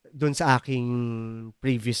dun sa aking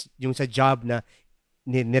previous, yung sa job na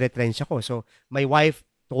niretrench ako. So, my wife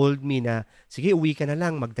told me na, sige, uwi ka na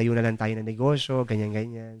lang, magtayo na lang tayo ng negosyo,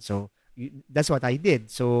 ganyan-ganyan. So, that's what I did.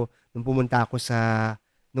 So, nung pumunta ako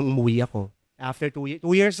nung umuwi ako, after 2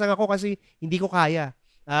 years lang ako kasi hindi ko kaya.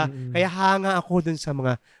 Kaya hanga ako dun sa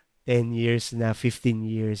mga 10 years na 15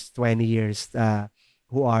 years, 20 years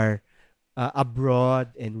who are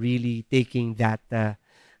abroad and really taking that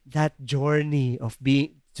journey of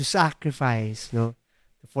being to sacrifice, no,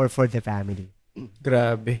 for the family.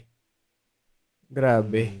 Grabe.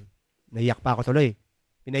 Naiyak pa ako tuloy.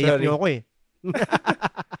 Pinaiyak niyo ako eh.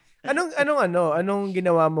 Anong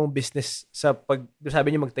ginawa mong business sabi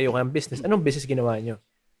niyo magtayo ka ng business? Anong business ginawa niyo?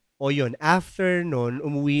 O yun, after nun,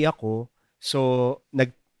 umuwi ako. So,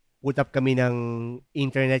 nag-put up kami ng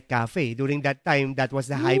internet cafe. During that time, that was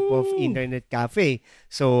the hype of internet cafe.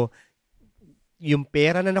 So, yung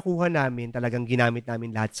pera na nakuha namin, talagang ginamit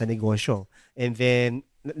namin lahat sa negosyo. And then,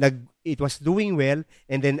 it was doing well.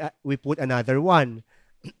 And then, we put another one.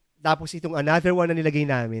 Tapos, itong another one na nilagay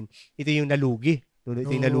namin, ito yung nalugi. Ito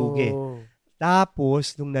yung nalugi.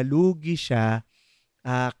 Tapos, nung nalugi siya,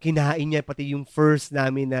 kinain niya pati yung first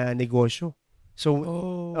namin na negosyo. So,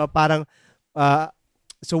 parang,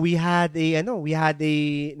 so we had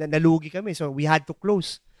nalugi kami. So, we had to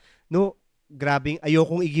close. No, grabing,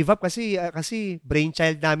 ayokong i-give up kasi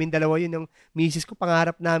brainchild namin dalawa yun, ng misis ko,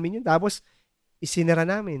 pangarap namin yun. Tapos, isinara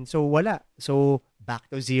namin. So, wala. So,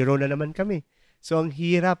 back to zero na naman kami. So, ang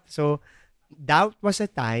hirap. So, that was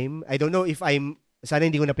a time, I don't know if sana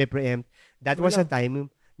hindi ko na-preempt. That was a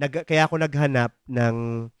time, kaya ako naghanap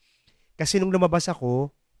ng, kasi nung lumabas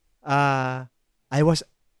ako,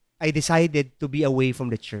 I decided to be away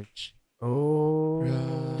from the church.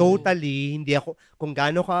 Right. Totally, hindi ako, kung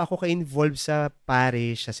gaano ako ka-involved sa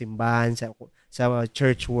parish, sa simbahan, sa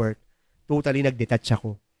church work, totally nag-detach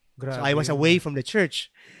ako. Grabe. So I was away from the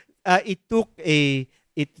church. It took a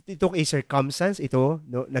circumstance,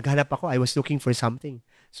 no, naghanap ako, I was looking for something.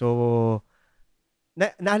 So,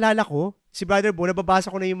 naalala ko, si Brother Bo,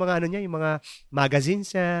 nababasa ko na yung mga yung mga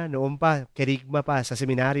magazines niya, noon pa, kerigma pa, sa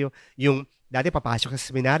seminaryo. Yung, dati papasok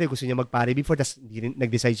sa seminaryo, gusto niya magpare before, tapos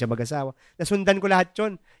nag-decide siya mag-asawa. Nasundan ko lahat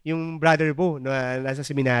yun, yung Brother Bo, na nasa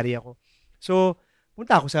seminaryo ako. So,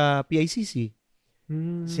 punta ako sa PICC.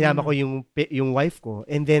 Sinama ko yung wife ko.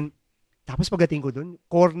 And then, tapos pagdating ko dun,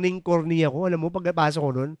 corny ako. Alam mo, pagpasok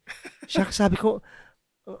ko dun, sabi ko,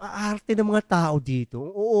 ang aarte ng mga tao dito.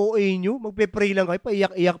 Oo, nyo. Magpe-pray lang kayo.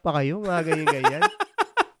 Paiyak-iyak pa kayo. Mga ganyan-ganyan.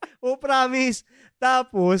 Oh, promise.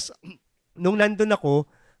 Tapos, nung nandun ako,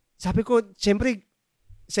 sabi ko, syempre,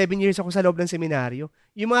 7 years ako sa loob ng seminaryo.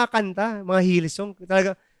 Yung mga kanta, mga Hillsong,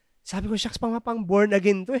 talaga, sabi ko, shucks, pang born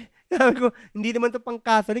again to eh. Sabi ko, hindi naman to pang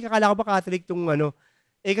Catholic. Akala ko ba Catholic tong ano.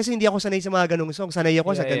 Eh kasi hindi ako sanay sa mga ganong song. Sanay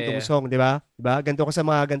ako sa gantong song, di ba? Diba? Ganto ako sa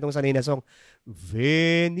mga gantong sanay na song.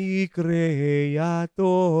 Veni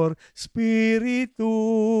Creator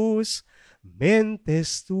Spiritus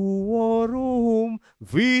Mentes Tuorum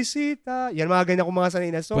Visita. Yan mga ganyan akong mga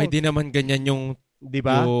sanay na song. Pwede naman ganyan yung,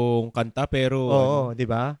 diba? Yung kanta, pero oo, di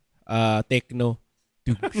ba? Techno.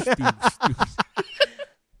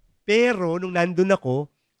 Pero nung nandun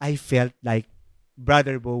ako, I felt like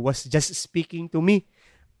Brother Bo was just speaking to me.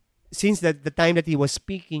 Since the time that he was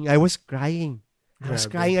speaking, I was crying. I was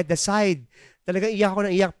crying at the side. Talagang iyak ako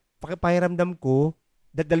ng iyak. Pakiramdam ko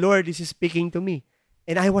that the Lord is speaking to me.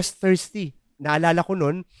 And I was thirsty. Naalala ko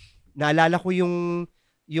yung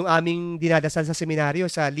aming dinadasal sa seminaryo,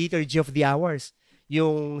 sa Liturgy of the Hours.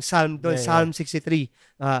 Yung Psalm doon, Psalm 63.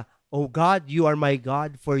 O God, you are my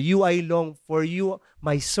God. For you I long. For you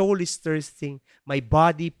my soul is thirsting. My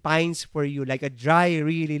body pines for you like a dry,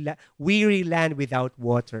 weary land without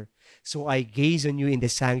water. So I gaze on you in the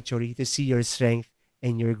sanctuary to see your strength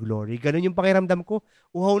and your glory. Ganun yung pakiramdam ko.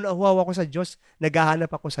 Uhaw na uhaw ako sa Diyos. Naghahanap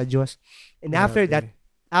ako sa Diyos. And after that,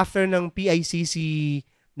 after ng PICC,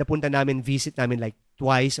 napunta namin, visit namin like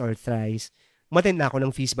twice or thrice, umattend na ako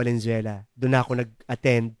ng Feast Valenzuela. Doon na ako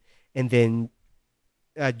nag-attend. And then,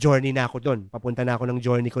 journey na ako doon. Papunta na ako ng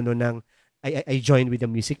journey ko noon ng I joined with the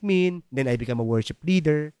Music Min. Then I become a worship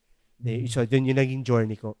leader. So, doon yung naging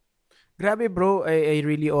journey ko. Grabe bro, I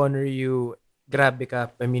really honor you. Grabe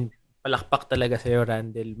ka. I mean, palakpak talaga sa'yo,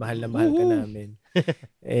 Randel. Mahal na mahal ka namin.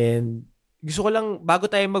 And gusto ko lang, bago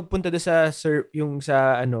tayo magpunta doon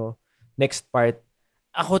sa next part,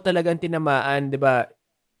 ako talagang tinamaan, di ba?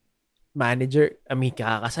 Manager, I mean,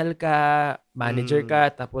 kakasal ka, manager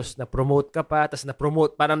ka, tapos na-promote ka pa, tapos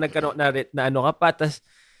na-promote, parang nagkaroon na ano ka pa,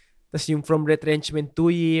 tapos yung from retrenchment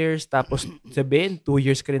 2 years, tapos sabihin, 2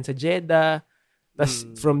 years ka rin sa Jeddah. Tapos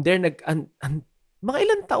from there, mga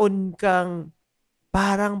ilang taon kang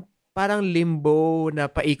parang limbo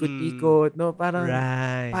na paikot-ikot, no?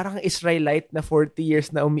 Parang Israelite na 40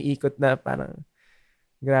 years na umiikot na parang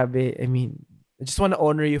grabe. I mean, I just wanna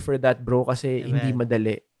honor you for that, bro, kasi hindi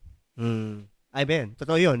madali. Amen.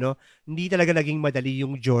 Totoo yun, no? Hindi talaga naging madali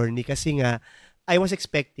yung journey kasi nga, I was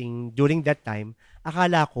expecting during that time,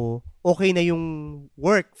 akala ko okay na yung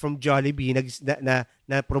work from Jollibee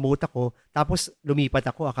na promote ako, tapos lumipat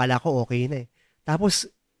ako, akala ko okay na eh. Tapos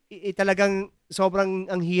talagang sobrang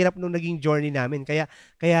ang hirap nung naging journey namin. Kaya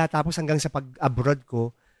tapos hanggang sa pag-abroad ko,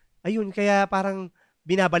 ayun, kaya parang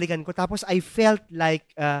binabalikan ko. Tapos I felt like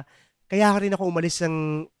kaya rin ako umalis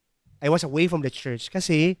I was away from the church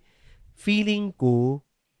kasi feeling ko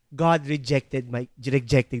God rejected me.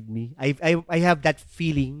 I have that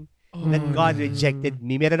feeling that God rejected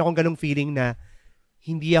me. Meron akong ganung feeling na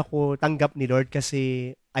hindi ako tanggap ni Lord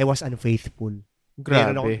kasi I was unfaithful.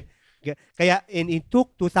 Grabe. Kaya it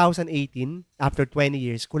took 2018, after 20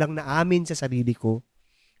 years, ko lang naamin sa sarili ko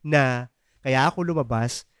na kaya ako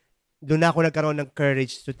lumabas, doon ako nagkaroon ng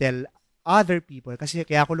courage to tell other people kasi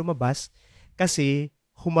kaya ako lumabas kasi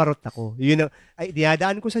humarot ako. Yun ay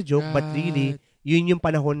dinadaan ko sa joke, but really yun yung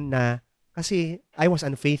panahon na kasi I was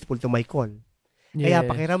unfaithful to my call. Yes. Kaya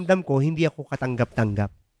pakiramdam ko, hindi ako katanggap-tanggap.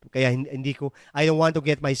 Kaya I don't want to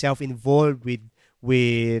get myself involved with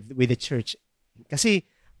the church. Kasi,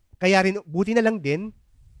 kaya rin, buti na lang din,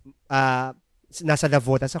 nasa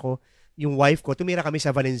Navotas ako, yung wife ko, tumira kami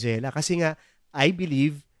sa Valenzuela. Kasi nga, I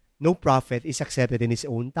believe, no prophet is accepted in his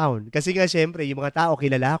own town. Kasi nga, syempre, yung mga tao,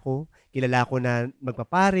 kilala ko na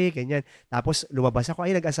magpapare, ganyan. Tapos, lumabas ako,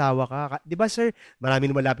 ay, nag-asawa ka. Di ba, sir?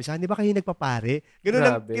 Maraming lumalapit sa akin. Di ba kayo nagpapare? Ganun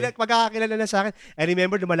lang, magkakakilala na sa akin. I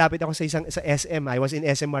remember, lumalapit ako sa SM. I was in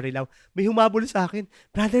SM Marilao. May humabol sa akin.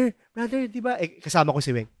 Brother, di ba? Kasama ko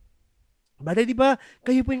si Weng. Brother, di ba?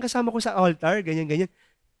 Kayo po yung kasama ko sa altar, ganyan.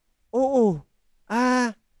 Oo.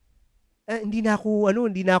 Hindi na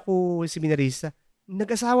ako seminarista.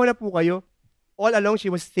 Nag-asawa na po kayo. All along, she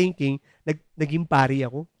was thinking, naging pari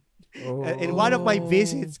ako. Oh. And one of my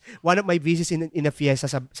visits in a fiesta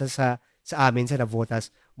sa amin, sa Navotas,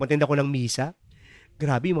 umattend ako ng misa.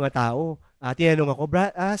 Grabe yung mga tao. Tinanong ako,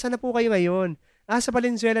 saan na po kayo ngayon? Sa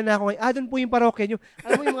Valenzuela na ako ngayon. Doon po yung parokya nyo.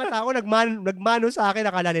 Alam mo yung mga tao, nagmano sa akin,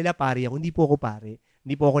 akala nila pari ako. Hindi po ako pari.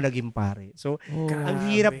 Hindi po ako naging pare. So, ang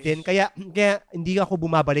hirap din. Kaya hindi ako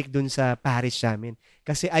bumabalik dun sa parish namin.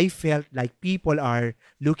 Kasi I felt like people are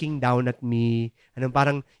looking down at me.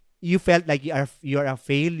 Parang, you felt like you're a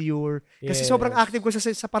failure. Kasi sobrang active ko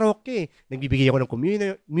sa parokya eh. Nagbibigay ako ng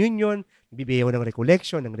communion, nagbibigay ako ng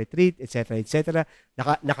recollection, ng retreat, etc. etc.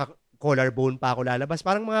 Collarbone pa ako lalabas.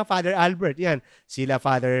 Parang mga Father Albert, yan. Sila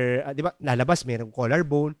Father, di ba, lalabas, mayroong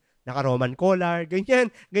collarbone, naka-Roman collar, ganyan.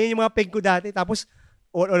 Ganyan yung mga peg ko dati. Tapos,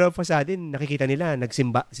 all of a sudden, nakikita nila,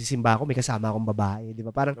 sisimba ako, may kasama akong babae. Di ba?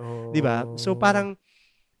 Parang, di ba? So, parang,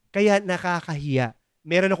 kaya nakakahiya.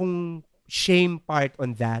 Meron akong shame part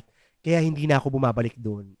on that. Kaya hindi na ako bumabalik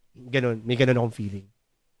doon. Ganon. May ganon akong feeling.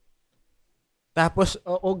 Tapos,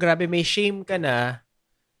 grabe, may shame ka na.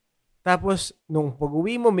 Tapos, nung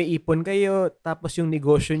pag-uwi mo, may ipon kayo. Tapos, yung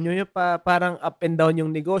negosyo nyo, parang up and down yung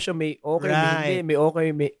negosyo. May okay, may hindi. May okay,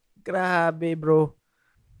 may... Grabe, bro.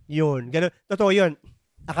 Yun. Ganon. Totoo yun.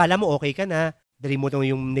 Akala mo okay ka na. Dali mo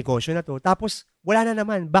yung negosyo na to. Tapos, wala na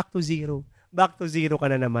naman. Back to zero. Back to zero ka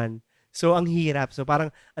na naman. So, ang hirap. So,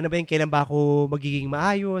 parang, ano ba yung kailan ba ako magiging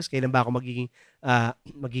maayos? Kailan ba ako magiging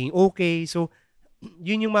okay? So,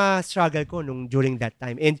 yun yung struggle ko during that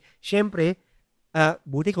time. And, syempre,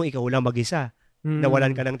 buti kung ikaw lang mag-isa.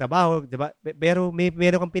 Nawalan ka ng trabaho, diba? Pero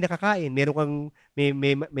meron kang pinakakain,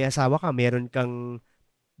 may asawa ka, meron kang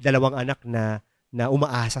 2 anak na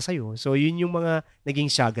umaasa sa'yo. So, yun yung mga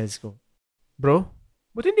naging struggles ko. Bro,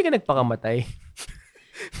 buti hindi ka nagpakamatay?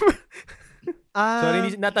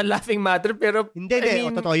 Sorry, not a laughing matter, pero... Hindi.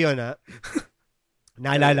 Totoo yun, ha?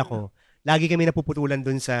 Naalala ko, lagi kami napuputulan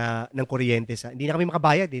dun ng kuryente. Hindi na kami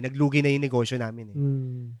makabayad, eh. Naglugi na yung negosyo namin, eh.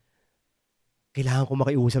 Kailangan ko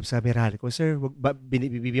makiusap sa Meralco. Sir,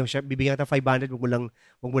 bibigyan kita 500, wag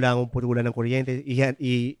mo lang akong putulan ng kuryente.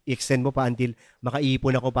 I-extend mo pa until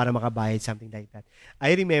makaipon ako para makabayad, something like that.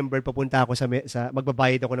 I remember, papunta ako sa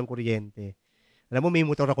magbabayad ako ng kuryente. Alam mo, may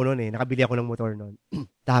motor ako noon eh. Nakabili ako ng motor noon.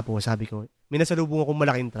 Tapos, sabi ko, may nasalubong akong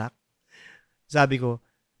malaking truck. Sabi ko,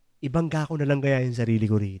 ibangga ko na lang kaya yung sarili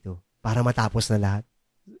ko rito para matapos na lahat.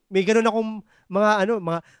 May gano'n akong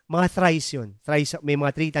mga thrice yun. May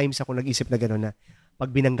mga 3 times ako nag-isip na gano'n na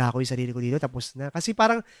pag binangga ko yung sarili ko dito, tapos na. Kasi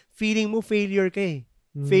parang feeling mo failure ka eh.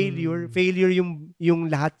 Failure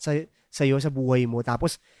yung lahat sa'yo, sa buhay mo.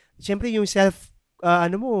 Tapos, syempre yung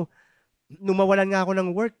nung mawalan nga ako ng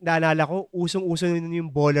work, naalala ko, usong-uso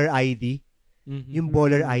yung baller ID. Yung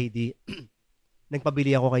baller ID.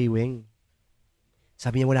 Nagpabili ako kay Weng.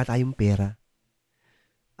 Sabi niya, wala tayong pera.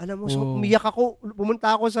 Alam mo, so umiyak ako.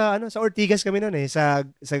 Pumunta ako sa Ortigas kami noon eh, sa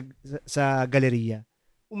galeriya.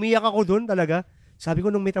 Umiyak ako doon talaga. Sabi ko,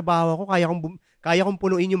 nung may trabaho ako, kaya kong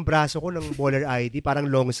punuin yung braso ko ng baller ID, parang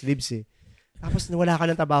long sleeves eh. Tapos wala ka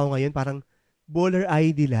ng trabaho ngayon, parang baller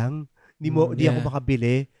ID lang. Di ako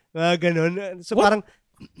makabili. Ganon. So parang,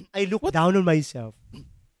 I look down on myself.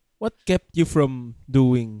 What kept you from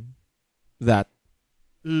doing that?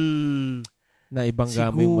 Na ibangga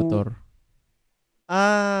mo yung motor?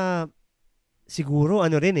 Siguro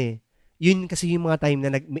rin eh. Yun kasi yung mga time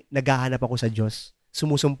na naghahanap ako sa Diyos.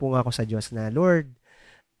 Sumusumpong ako sa Diyos na, Lord,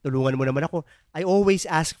 tulungan mo naman ako. I always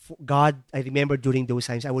ask for God. I remember during those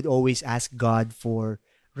times, I would always ask God for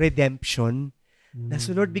redemption. Na,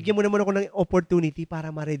 so Lord, bigyan mo naman ako ng opportunity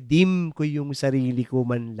para ma-redeem ko yung sarili ko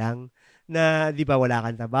man lang. Na, di ba, wala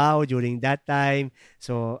kang trabaho during that time.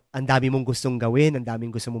 So, ang dami mong gustong gawin, ang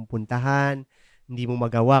daming gusto mong puntahan. Hindi mo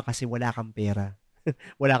magawa kasi wala kang pera.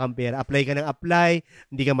 Wala kang pera. Apply ka ng apply,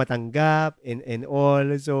 hindi ka matanggap, and all.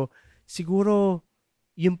 So, siguro,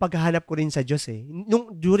 yung paghahanap ko rin sa Diyos eh.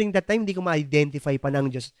 During that time, hindi ko ma-identify pa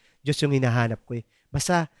ng Diyos yung hinahanap ko eh.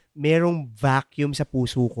 Basta, merong vacuum sa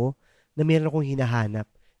puso ko na meron akong hinahanap.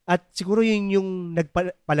 At siguro yun yung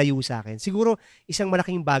nagpalayo sa akin. Siguro, isang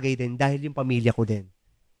malaking bagay din dahil yung pamilya ko din.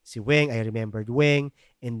 Si Weng, I remembered Weng,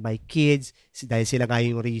 and my kids, dahil sila nga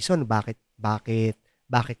yung reason bakit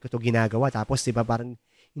ko to ginagawa. Tapos, diba, parang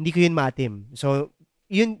hindi ko yun maatim. So,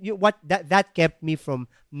 that kept me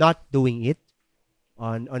from not doing it,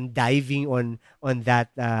 on diving on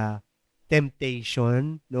that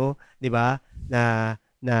temptation, no? Diba? Na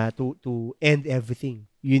to end everything.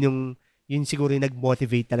 Yun siguro yung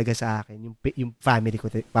nag-motivate talaga sa akin, yung family ko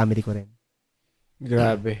rin.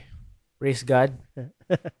 Grabe. Praise God.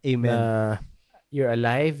 Amen. You're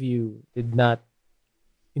alive. You did not,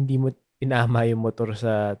 hindi mo pinama yung motor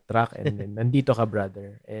sa truck, and then nandito ka,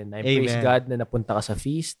 brother. And I praise God na napunta ka sa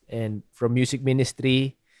feast, and from music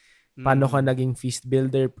ministry, paano ka naging feast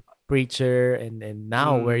builder, preacher, and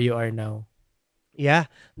now where you are now. Yeah,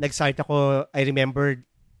 nag-start ako, I remember,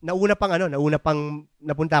 nauna pang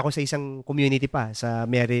napunta ako sa isang community pa sa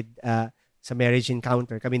marriage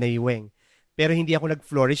encounter, kami na Yuweng. Pero hindi ako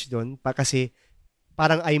nag-flourish doon kasi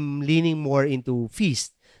parang I'm leaning more into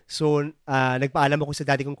feast. So, nagpaalam ako sa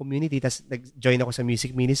dati kong community, tapos nag-join ako sa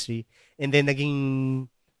music ministry, and then naging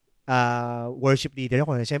worship leader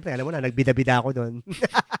ako. Siyempre, alam mo na, nagbida-bida ako doon.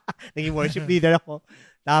 Naging worship leader ako.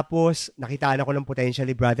 Tapos, nakitaan ako ng potential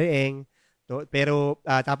ni Brother Eng. Pero,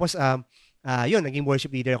 tapos, yun, naging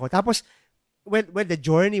worship leader ako. Tapos, well, the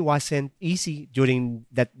journey wasn't easy during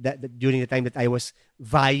during the time that I was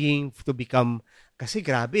vying to become, kasi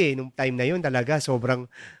grabe, nung time na yun talaga, sobrang,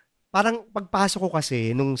 parang pagpasok ko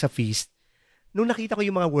kasi nung sa feast, nung nakita ko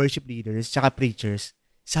yung mga worship leaders tsaka preachers,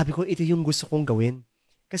 sabi ko, ito yung gusto kong gawin.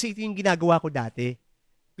 Kasi ito yung ginagawa ko dati.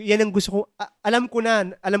 Yan ang gusto ko, alam ko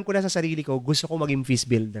na sa sarili ko, gusto ko maging feast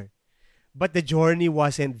builder. But the journey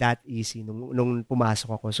wasn't that easy nung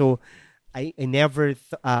pumasok ako. So, I never,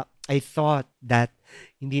 I thought that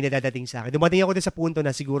hindi na dadating sa akin. Dumating ako din sa punto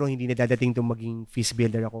na siguro hindi na dadating itong maging feast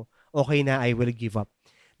builder ako. Okay na, I will give up.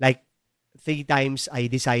 Like, 3 times I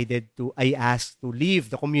asked to leave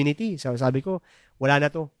the community. So sabi ko, wala na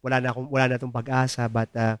tong pag-asa, but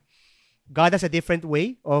God has a different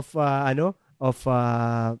way of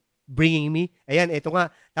bringing me. Ayan, ito nga.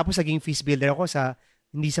 Tapos naging feast builder ako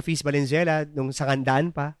hindi sa Feast Valenzuela, nung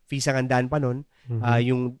Sangandaan pa, Feast Sangandaan pa noon,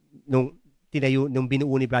 nung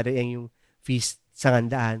binuo ni Brother Eng yung Feast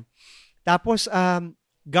Sangandaan. Tapos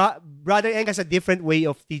Brother Eng has a different way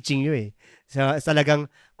of teaching you eh. So talagang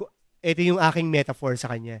ito yung aking metaphor sa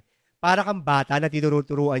kanya. Para kang bata na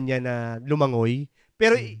tinuruturuan niya na lumangoy,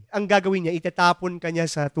 pero ang gagawin niya, itatapon ka niya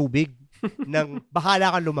sa tubig ng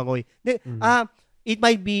bahala kang lumangoy. It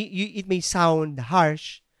may sound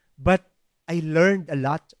harsh, but I learned a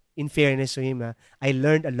lot, in fairness to him. I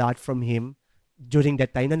learned a lot from him during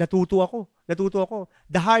that time na natuto ako.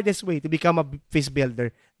 The hardest way to become a feast builder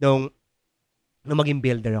nung maging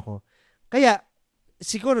builder ako. Kaya,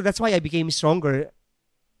 siguro that's why I became stronger.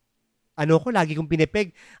 Lagi kong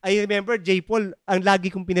pinipeg. I remember, J. Paul, ang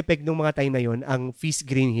lagi kong pinipeg nung mga time na yon, ang Feast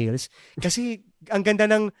Green Hills. Kasi, ang ganda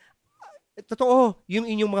ng, totoo, yung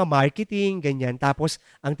inyong mga marketing, ganyan. Tapos,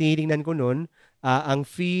 ang tinitingnan ko nun, ang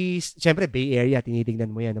Feast, syempre, Bay Area,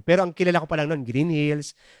 tinitingnan mo yan. No? Pero ang kilala ko pa lang nun, Green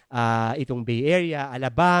Hills, itong Bay Area,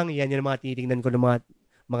 Alabang, yan yung mga tinitingnan ko ng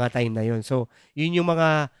mga time na yon. So, yun yung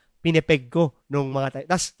mga pinipeg ko nung mga time.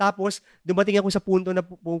 Tapos, dumating ako sa punto na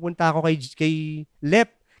pupunta ako kay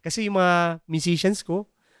Lep. Kasi yung mga musicians ko,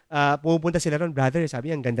 pumupunta sila ron, brother, sabi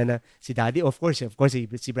niya, ang ganda na si Daddy, of course,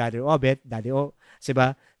 si Brother Obet, Daddy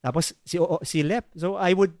diba? Tapos si Lep. So,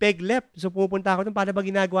 I would peg Lep. So, pumupunta ako doon, paano ba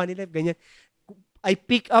ginagawa ni Lep? Ganyan. I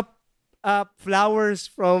pick up flowers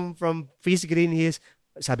from Feast Green Hills.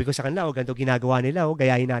 Sabi ko sa kanila, ganito ginagawa nila,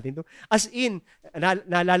 gayahin natin to. As in,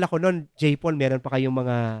 naalala ko noon, J. Paul, meron pa kayong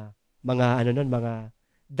mga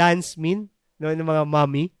dance min, no, ng mga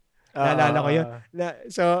mommy. Naalala ko yun.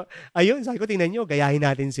 So, ayun, sabi ko, tingnan nyo, gayahin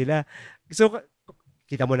natin sila. So,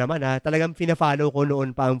 kita mo naman talagang pina-follow ko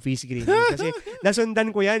noon pa ang Feast Green Hills. Kasi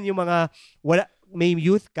nasundan ko yan, yung mga, may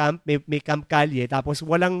youth camp, may camp kalye, tapos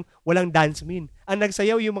walang dance min. Ang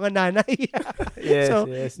nagsayaw yung mga nanay.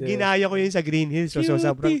 Yes. Ginaya ko yun sa Green Hills. So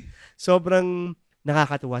sobrang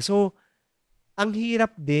nakakatuwa. So, ang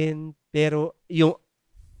hirap din, pero yung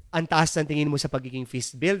ang taas ng tingin mo sa pagiging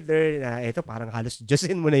feast builder, na ito parang halos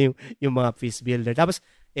Diyosin mo na yung mga feast builder. Tapos,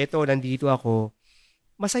 ito, nandito ako.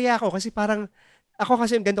 Masaya ako kasi parang,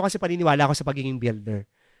 ganito kasi paniniwala ako sa pagiging builder.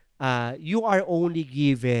 You are only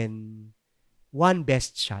given one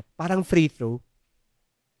best shot. Parang free throw.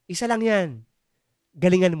 Isa lang yan.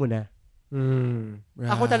 Galingan mo na.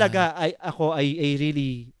 Ako talaga, I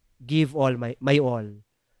really give all my all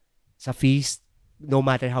sa feast. No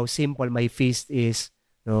matter how simple my feast is,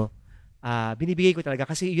 no, binibigay ko talaga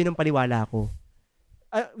kasi yun ang paniwala ko.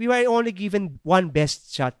 We were only given one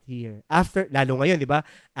best shot here. Lalo ngayon, di ba?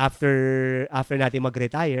 After natin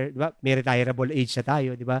mag-retire, di ba? May retireable age na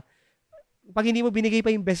tayo, di ba? Pag hindi mo binigay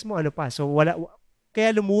pa yung best mo, ano pa? So,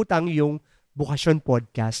 kaya lumutang yung Bukasyon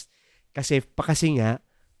Podcast. Kasi nga,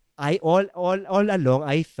 all along,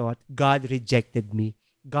 I thought God rejected me.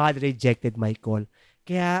 God rejected my call.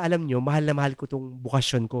 Kaya alam nyo, mahal na mahal ko tong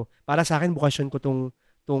bukasyon ko. Para sa akin, bukasyon ko tong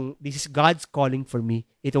this is God's calling for me,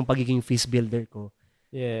 itong pagiging feast builder ko.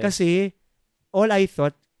 Yes. Kasi, all I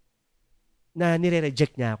thought, na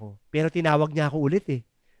nire-reject niya ako. Pero tinawag niya ako ulit eh.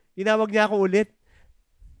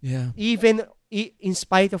 Yeah. Even in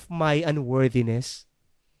spite of my unworthiness,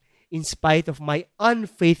 in spite of my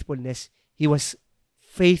unfaithfulness, He was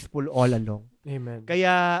faithful all along. Amen.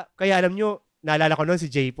 Kaya alam nyo, naalala ko noon si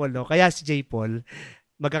J. Paul, no? Kaya si J. Paul,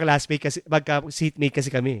 magka-seatmate kasi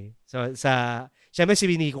kami. So, siyempre si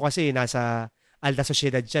Nico kasi nasa Alta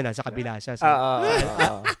Sociedad siya, nasa kabila siya. So,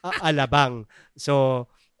 Alabang. So,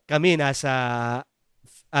 kami nasa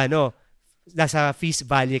Feast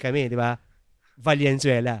Valley kami, di ba?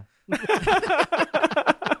 Valenzuela.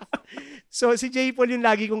 So, si J. Paul yung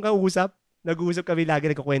lagi kong kausap. Nag-uusap kami lagi,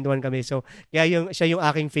 nagkukwentuhan kami. So, kaya siya yung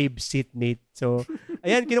aking fave seatmate. So,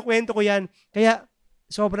 ayan, kinukwento ko yan. Kaya,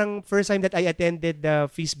 sobrang first time that I attended the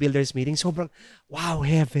Feast Builders meeting, sobrang, wow,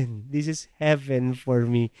 heaven. This is heaven for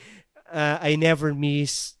me. I never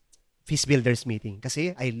miss Feast Builders meeting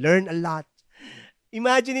kasi I learn a lot.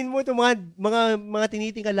 Imaginein mo itong mga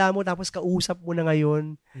tinitingala mo tapos kausap mo na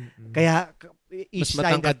ngayon. Mm-hmm. Kaya, mas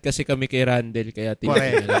matangkad kasi kami kay Randall, kaya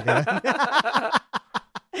tinitingala.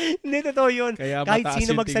 Hindi, totoo yun. Kahit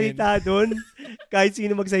sino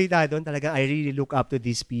magsalita doon, talagang I really look up to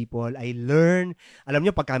these people. I learn. Alam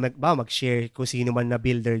nyo, pagka mag-share kung sino man na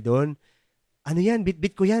builder doon, ano yan,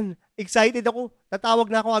 bit ko yan. Excited ako. Tatawag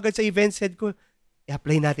na ako agad sa events head ko.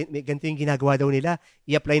 I-apply natin, ganito yung ginagawa daw nila.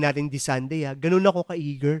 I-apply natin this Sunday. Ganun ako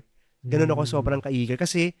ka-eager. Ganun ako sobrang ka-eager.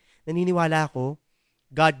 Kasi naniniwala ako,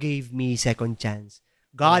 God gave me second chance.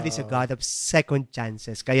 God is a God of second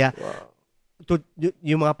chances. Kaya,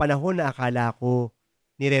 yung mga panahon na akala ko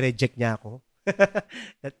nire-reject niya ako.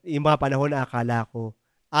 Yung mga panahon na akala ko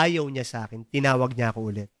ayaw niya sa akin, tinawag niya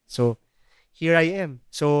ako ulit. So, here I am.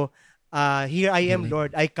 So, here I am,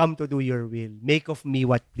 Lord. I come to do your will. Make of me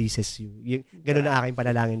what pleases you. Ganun na aking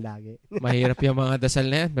panalangin lagi. Mahirap yung mga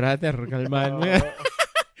dasal na yan, brother. Kalmahan mo yan.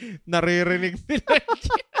 Naririnig nila.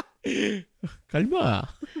 Kalma.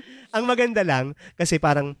 Ang maganda lang, kasi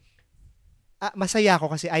parang masaya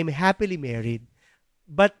ako kasi I'm happily married,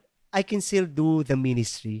 but I can still do the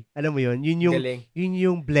ministry. Alam mo yun? Yun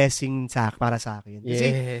yung blessing para sa akin. Kasi,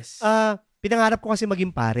 pinangarap ko kasi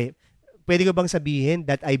maging pare. Pwede ko bang sabihin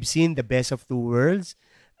that I've seen the best of two worlds?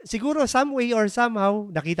 Siguro, some way or somehow,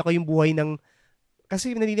 nakita ko yung buhay ng,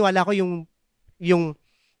 kasi naniniwala ko yung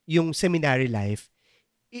seminary life,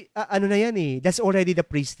 ano na yan eh, that's already the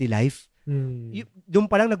priestly life. Doon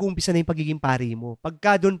pa lang nag-uumpisa na yung pagiging pari mo.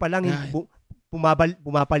 Pagka doon pa lang,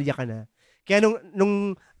 pumapalya ka na. Kaya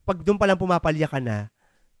nung pag doon pa lang pumapalya ka na,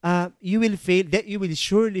 you will fail. You will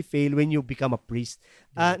surely fail when you become a priest.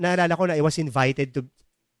 Naalala ko na I was invited to,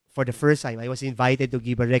 for the first time, I was invited to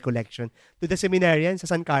give a recollection to the seminarian sa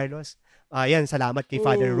San Carlos. Yan, salamat kay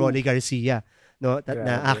Father Rolly Garcia, no,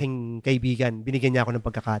 na aking kaibigan. Binigyan niya ako ng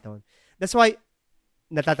pagkakataon. That's why,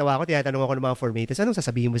 natatawa ako, tinatanong ako ng mga formators, anong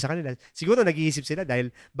sasabihin mo sa kanila? Siguro nag-iisip sila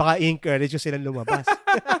dahil baka i-encourage ko silang lumabas.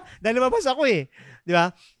 Dahil lumabas ako eh. Di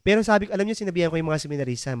ba? Pero sabi ko, alam niyo, sinabihan ko yung mga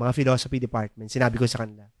seminarista, mga philosophy department, sinabi ko sa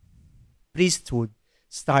kanila, priesthood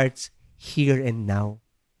starts here and now.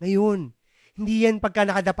 Ngayon. Hindi yan pagka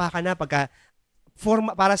nakadapa ka na,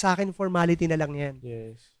 para sa akin, formality na lang yan.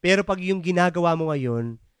 Yes. Pero pag yung ginagawa mo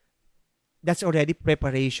ngayon, that's already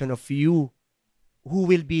preparation of you who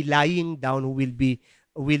will be lying down, who will be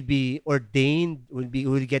ordained,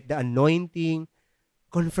 will get the anointing.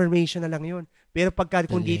 Confirmation na lang yun. Pero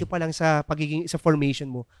kung dito pa lang sa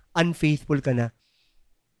formation mo, unfaithful ka na,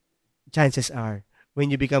 chances are,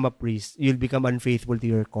 when you become a priest, you'll become unfaithful to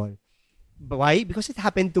your call. Why? Because it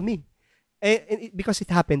happened to me. Because it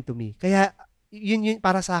happened to me. Kaya, yun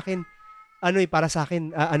para sa akin, para sa akin,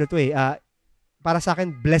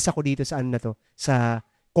 bless ako dito sa sa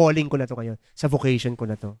calling ko na to ngayon, sa vocation ko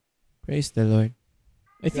na to. Praise the Lord.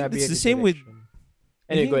 I think it's the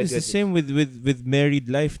same with married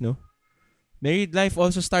life, no? Married life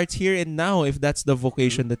also starts here and now if that's the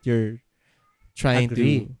vocation that you're trying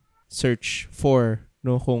to search for,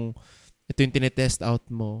 no? Kung ito yung tinetest out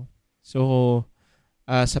mo. So,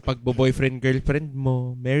 sa pagbo-boyfriend, girlfriend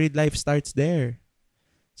mo, married life starts there.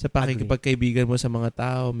 Sa pakikipagkaibigan mo sa mga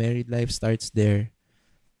tao, married life starts there.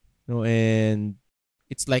 No, and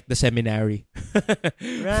it's like the seminary for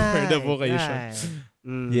the vocation. Right.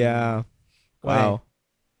 Yeah. Wow.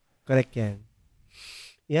 Correct yan.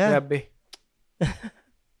 Yeah. Grabe.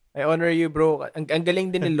 I honor you, bro. Ang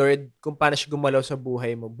galing din ni Lord kung paano siya gumalaw sa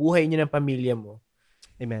buhay mo. Buhay niyo ng pamilya mo.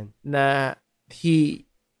 Amen. Na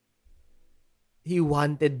He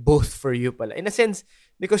wanted both for you pala. In a sense,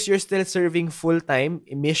 because you're still serving full-time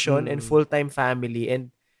mission and full-time family, and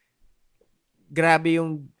grabe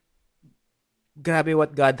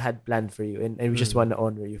what God had planned for you, and we just want to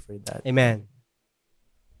honor you for that. Amen.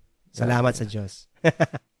 Salamat sa Diyos.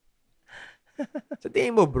 Sa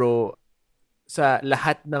tingin mo, bro, sa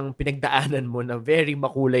lahat ng pinagdaanan mo na very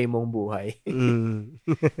makulay mong buhay,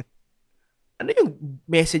 ano yung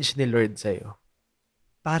message ni Lord sa'yo?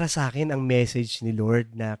 Para sa akin, ang message ni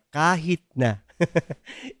Lord na kahit na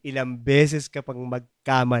ilang beses ka pang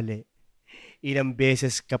magkamali, ilang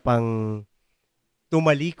beses ka pang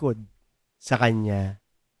tumalikod sa Kanya,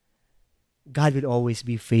 God will always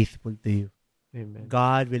be faithful to you. Amen.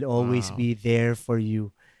 God will always be there for you.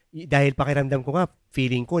 Dahil pakiramdam ko nga,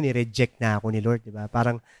 feeling ko ni-reject na ako ni Lord, di ba?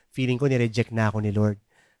 Parang feeling ko ni-reject na ako ni Lord.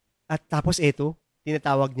 At tapos ito,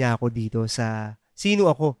 tinatawag niya ako dito sa sino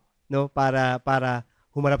ako, no? Para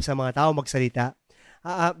humarap sa mga tao, magsalita.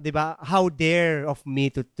 'Di ba? How dare of me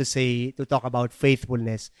to talk about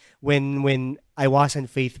faithfulness when I wasn't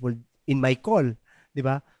faithful in my call, 'di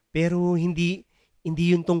ba? Pero hindi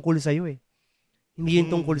 'yun tungkol sa iyo eh. Hindi 'yun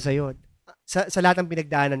tungkol sa iyo. Sa lahat ng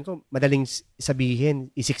pinagdaanan ko, madaling sabihin,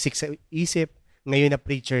 isiksik sa isip. Ngayon na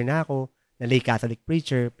preacher na ako, na lay Catholic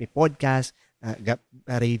preacher, may podcast,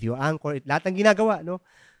 radio anchor, lahat ng ginagawa, no?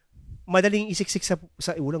 Madaling isiksik sa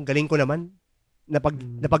ulang, galing ko naman.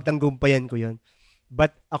 Napagtanggumpayan ko 'yon.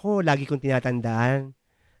 But ako, lagi kong tinatandaan,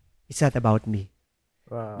 it's not about me.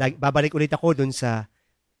 Wow. Babalik ulit ako dun sa,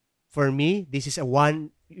 for me, this is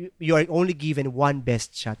you are only given one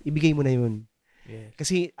best shot. Ibigay mo na yun. Yes.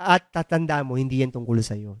 Kasi, at tatandaan mo, hindi yan tungkol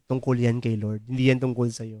sa'yo. Tungkol yan kay Lord. Hindi yan tungkol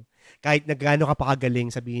sa'yo. Kahit na gaano ka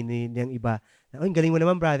pakagaling, sabihin niyang iba, ang galing mo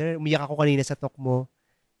naman, brother, umiyak ako kanina sa talk mo.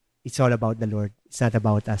 It's all about the Lord. It's not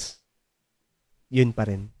about us. Yun pa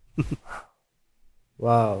rin.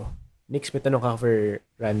 Wow. Nix, may tanong ka for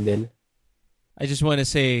Randall. I just want to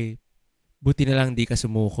say, buti na lang di ka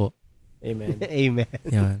sumuko. Amen. Amen.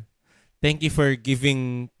 Yan. Thank you for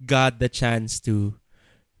giving God the chance to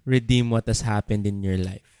redeem what has happened in your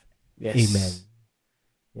life. Yes. Amen.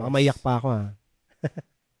 Baka maiyak pa ako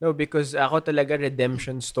No, because ako talaga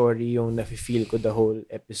redemption story yung nafe-feel ko the whole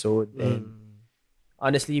episode. And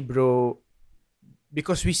honestly, bro,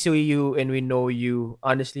 because we see you and we know you,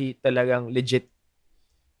 honestly, talagang legit,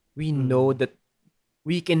 we know that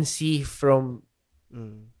we can see from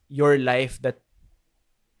your life that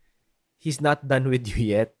He's not done with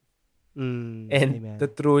you yet. And Amen.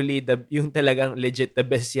 truly, yung talagang legit, the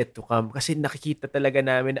best yet to come. Kasi nakikita talaga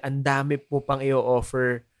namin, ang dami po pang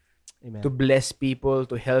i-offer to bless people,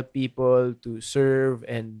 to help people, to serve.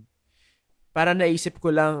 And para naisip ko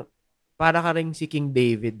lang, para ka rin si King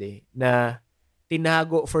David na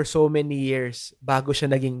tinago for so many years bago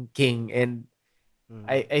siya naging king. And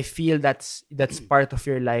I feel that's part of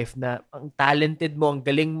your life na ang talented mo, ang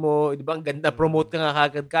galing mo, di ba? Ang ganda, promote ka nga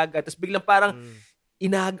kagad-kagad. Tapos biglang parang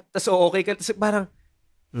tapos okay ka. Tapos parang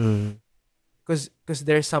because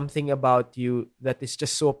there's something about you that is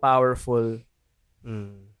just so powerful.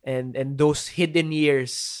 And those hidden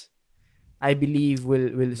years, I believe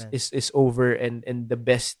is over and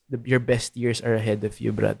your best years are ahead of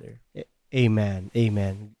you, brother. Amen.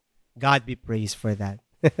 Amen. God be praised for that.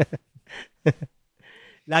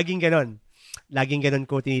 Laging ganon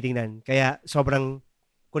ko tinitingnan. Kaya sobrang,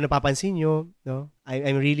 kung napapansin nyo, no,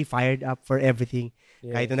 I'm really fired up for everything.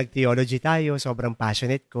 Yeah. Kahit nung nag-theology tayo, sobrang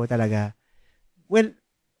passionate ko talaga. Well,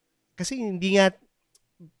 kasi hindi nga,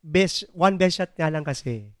 one best shot nga lang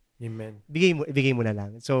kasi. Amen. Ibigay mo na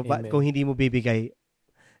lang. So, kung hindi mo bibigay,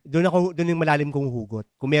 doon yung malalim kong hugot.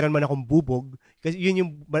 Kung meron man akong bubog, kasi yun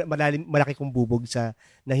yung malaki kong bubog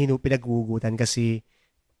na pinaghuhugutan kasi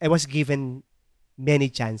I was given many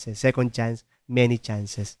chances, second chance, many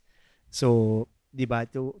chances. So, 'di ba,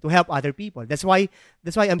 to help other people. That's why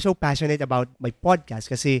I'm so passionate about my podcast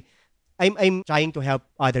kasi I'm trying to help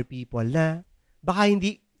other people na baka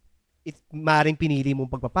hindi maaaring pinili mong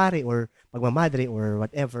pagpapare or pagmamadre or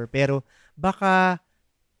whatever, pero baka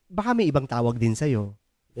may ibang tawag din sa'yo.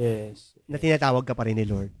 Yes. Na tinatawag ka pa rin ni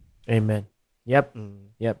Lord. Amen. Yep.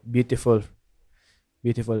 Yep. Beautiful.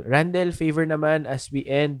 Beautiful. Randall, favor naman as we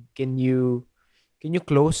end, can you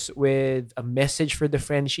close with a message for the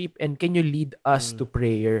friendship and can you lead us to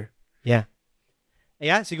prayer? Yeah.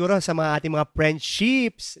 Ayan, siguro sa mga ating mga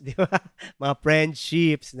friendships, di ba? Mga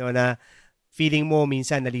friendships, no, na feeling mo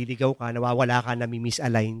minsan naliligaw ka, nawawala ka,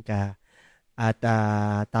 nami-misalign ka. At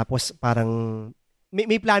tapos parang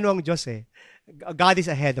may plano ang Diyos eh. God is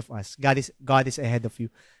ahead of us. God is ahead of you.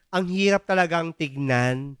 Ang hirap talagang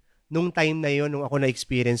tignan nung time na yon, nung ako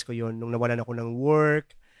na-experience ko yon, nung nawalan ako ng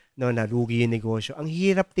work, no, nalugi yung negosyo. Ang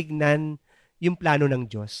hirap tignan yung plano ng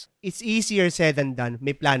Diyos. It's easier said than done.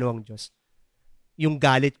 May plano ang Diyos. Yung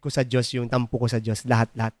galit ko sa Diyos, yung tampo ko sa Diyos,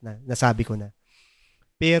 lahat-lahat na, nasabi ko na.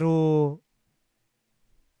 Pero,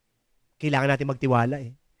 kailangan natin magtiwala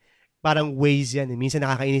eh. Parang Waze yan eh. Minsan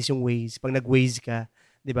nakakainis yung Waze. Pag nag-Waze ka,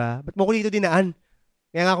 di ba? Ba't mo ko dito dinaan?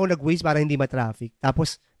 Kaya nga ako nag-Waze para hindi ma-traffic.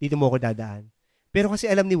 Tapos, dito mo ko dadaan. Pero kasi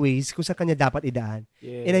alam ni Waze kung saan kanya dapat idaan.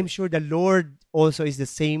 Yeah. And I'm sure the Lord also is the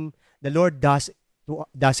same. The Lord does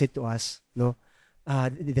it to us. No?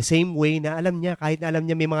 The same way na alam niya, kahit na alam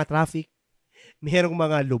niya may mga traffic, mayroong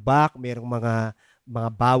mga lubak, mayroong mga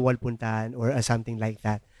bawal puntahan or something like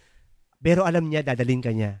that. Pero alam niya, dadalhin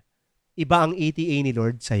ka niya. Iba ang ETA ni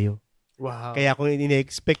Lord sa'yo. Wow. Kaya kung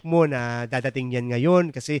ine-expect mo na dadating yan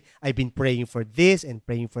ngayon kasi I've been praying for this and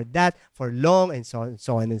praying for that for long and so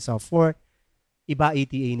on and so forth, iba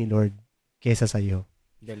ETA ni Lord kesa sa'yo.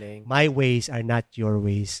 Galing. My ways are not your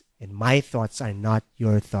ways and my thoughts are not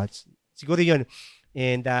your thoughts. Siguro yun.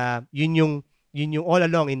 And yun yung all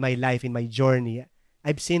along in my life, in my journey,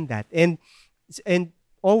 I've seen that. And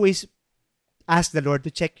always ask the Lord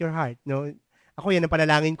to check your heart. No? Ako yan ang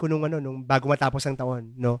panalangin ko nung bago matapos ang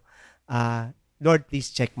taon. No? Lord,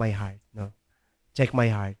 please check my heart. No? Check my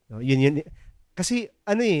heart. No? Yun. Kasi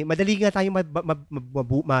madali nga tayo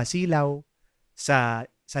masilaw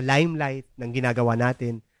sa limelight ng ginagawa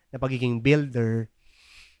natin na pagiging builder.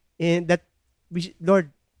 And that,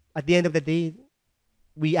 Lord, at the end of the day,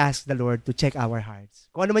 we ask the Lord to check our hearts.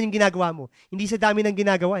 Kung ano man yung ginagawa mo, hindi sa dami ng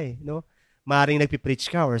ginagawa no? Maaaring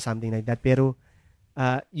nagpipreach ka or something like that, pero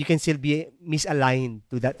you can still be misaligned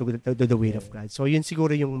to the will of God. So yun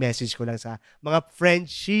siguro yung message ko lang sa mga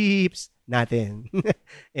friendships natin.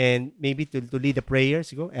 And maybe to lead the prayer,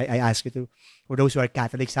 siguro, I ask you to, for those who are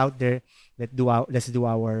Catholics out there, let's do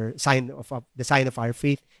our sign of our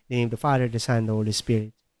faith, in the name of the Father, the Son, the Holy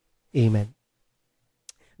Spirit. Amen.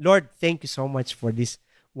 Lord, thank you so much for this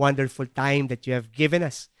wonderful time that you have given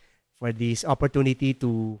us, for this opportunity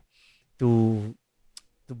to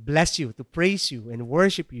bless you, to praise you, and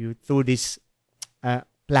worship you through this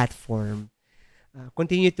platform.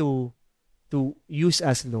 Continue to use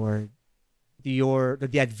us, Lord, to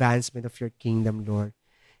the advancement of your kingdom, Lord.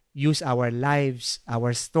 Use our lives,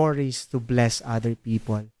 our stories to bless other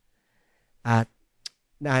people. At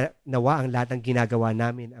nawa ang lahat ng ginagawa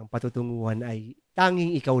namin, ang patutunguhan ay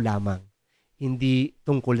tanging ikaw lamang, hindi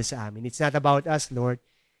tungkol sa amin. It's not about us, Lord.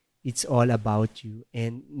 It's all about you.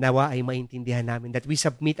 And nawa ay maintindihan namin that we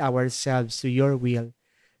submit ourselves to your will,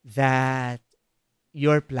 that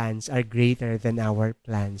your plans are greater than our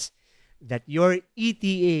plans, that your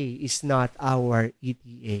ETA is not our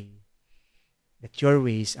ETA, that your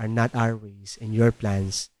ways are not our ways, and your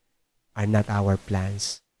plans are not our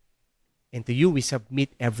plans. And to you we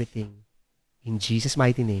submit everything. In Jesus'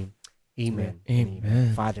 mighty name, amen.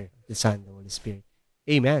 Amen. Father, the Son, the Holy Spirit.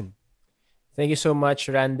 Amen. Thank you so much,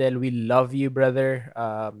 Randall. We love you, brother.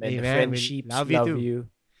 And the Amen. friendships We love you too. you.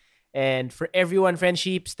 And for everyone,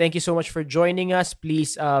 friendships, thank you so much for joining us.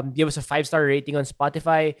 Please give us a 5-star rating on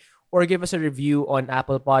Spotify or give us a review on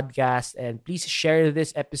Apple Podcasts. And please share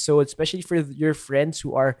this episode, especially for your friends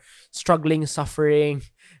who are struggling, suffering,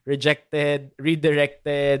 rejected,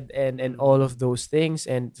 redirected, and all of those things.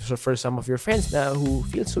 And so for some of your friends now who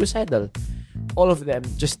feel suicidal, all of them,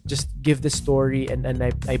 just give this story, and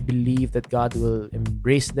I believe that God will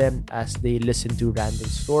embrace them as they listen to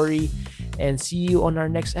Randall's story. And see you on our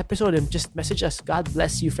next episode, and just message us. God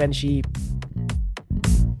bless you, friendship.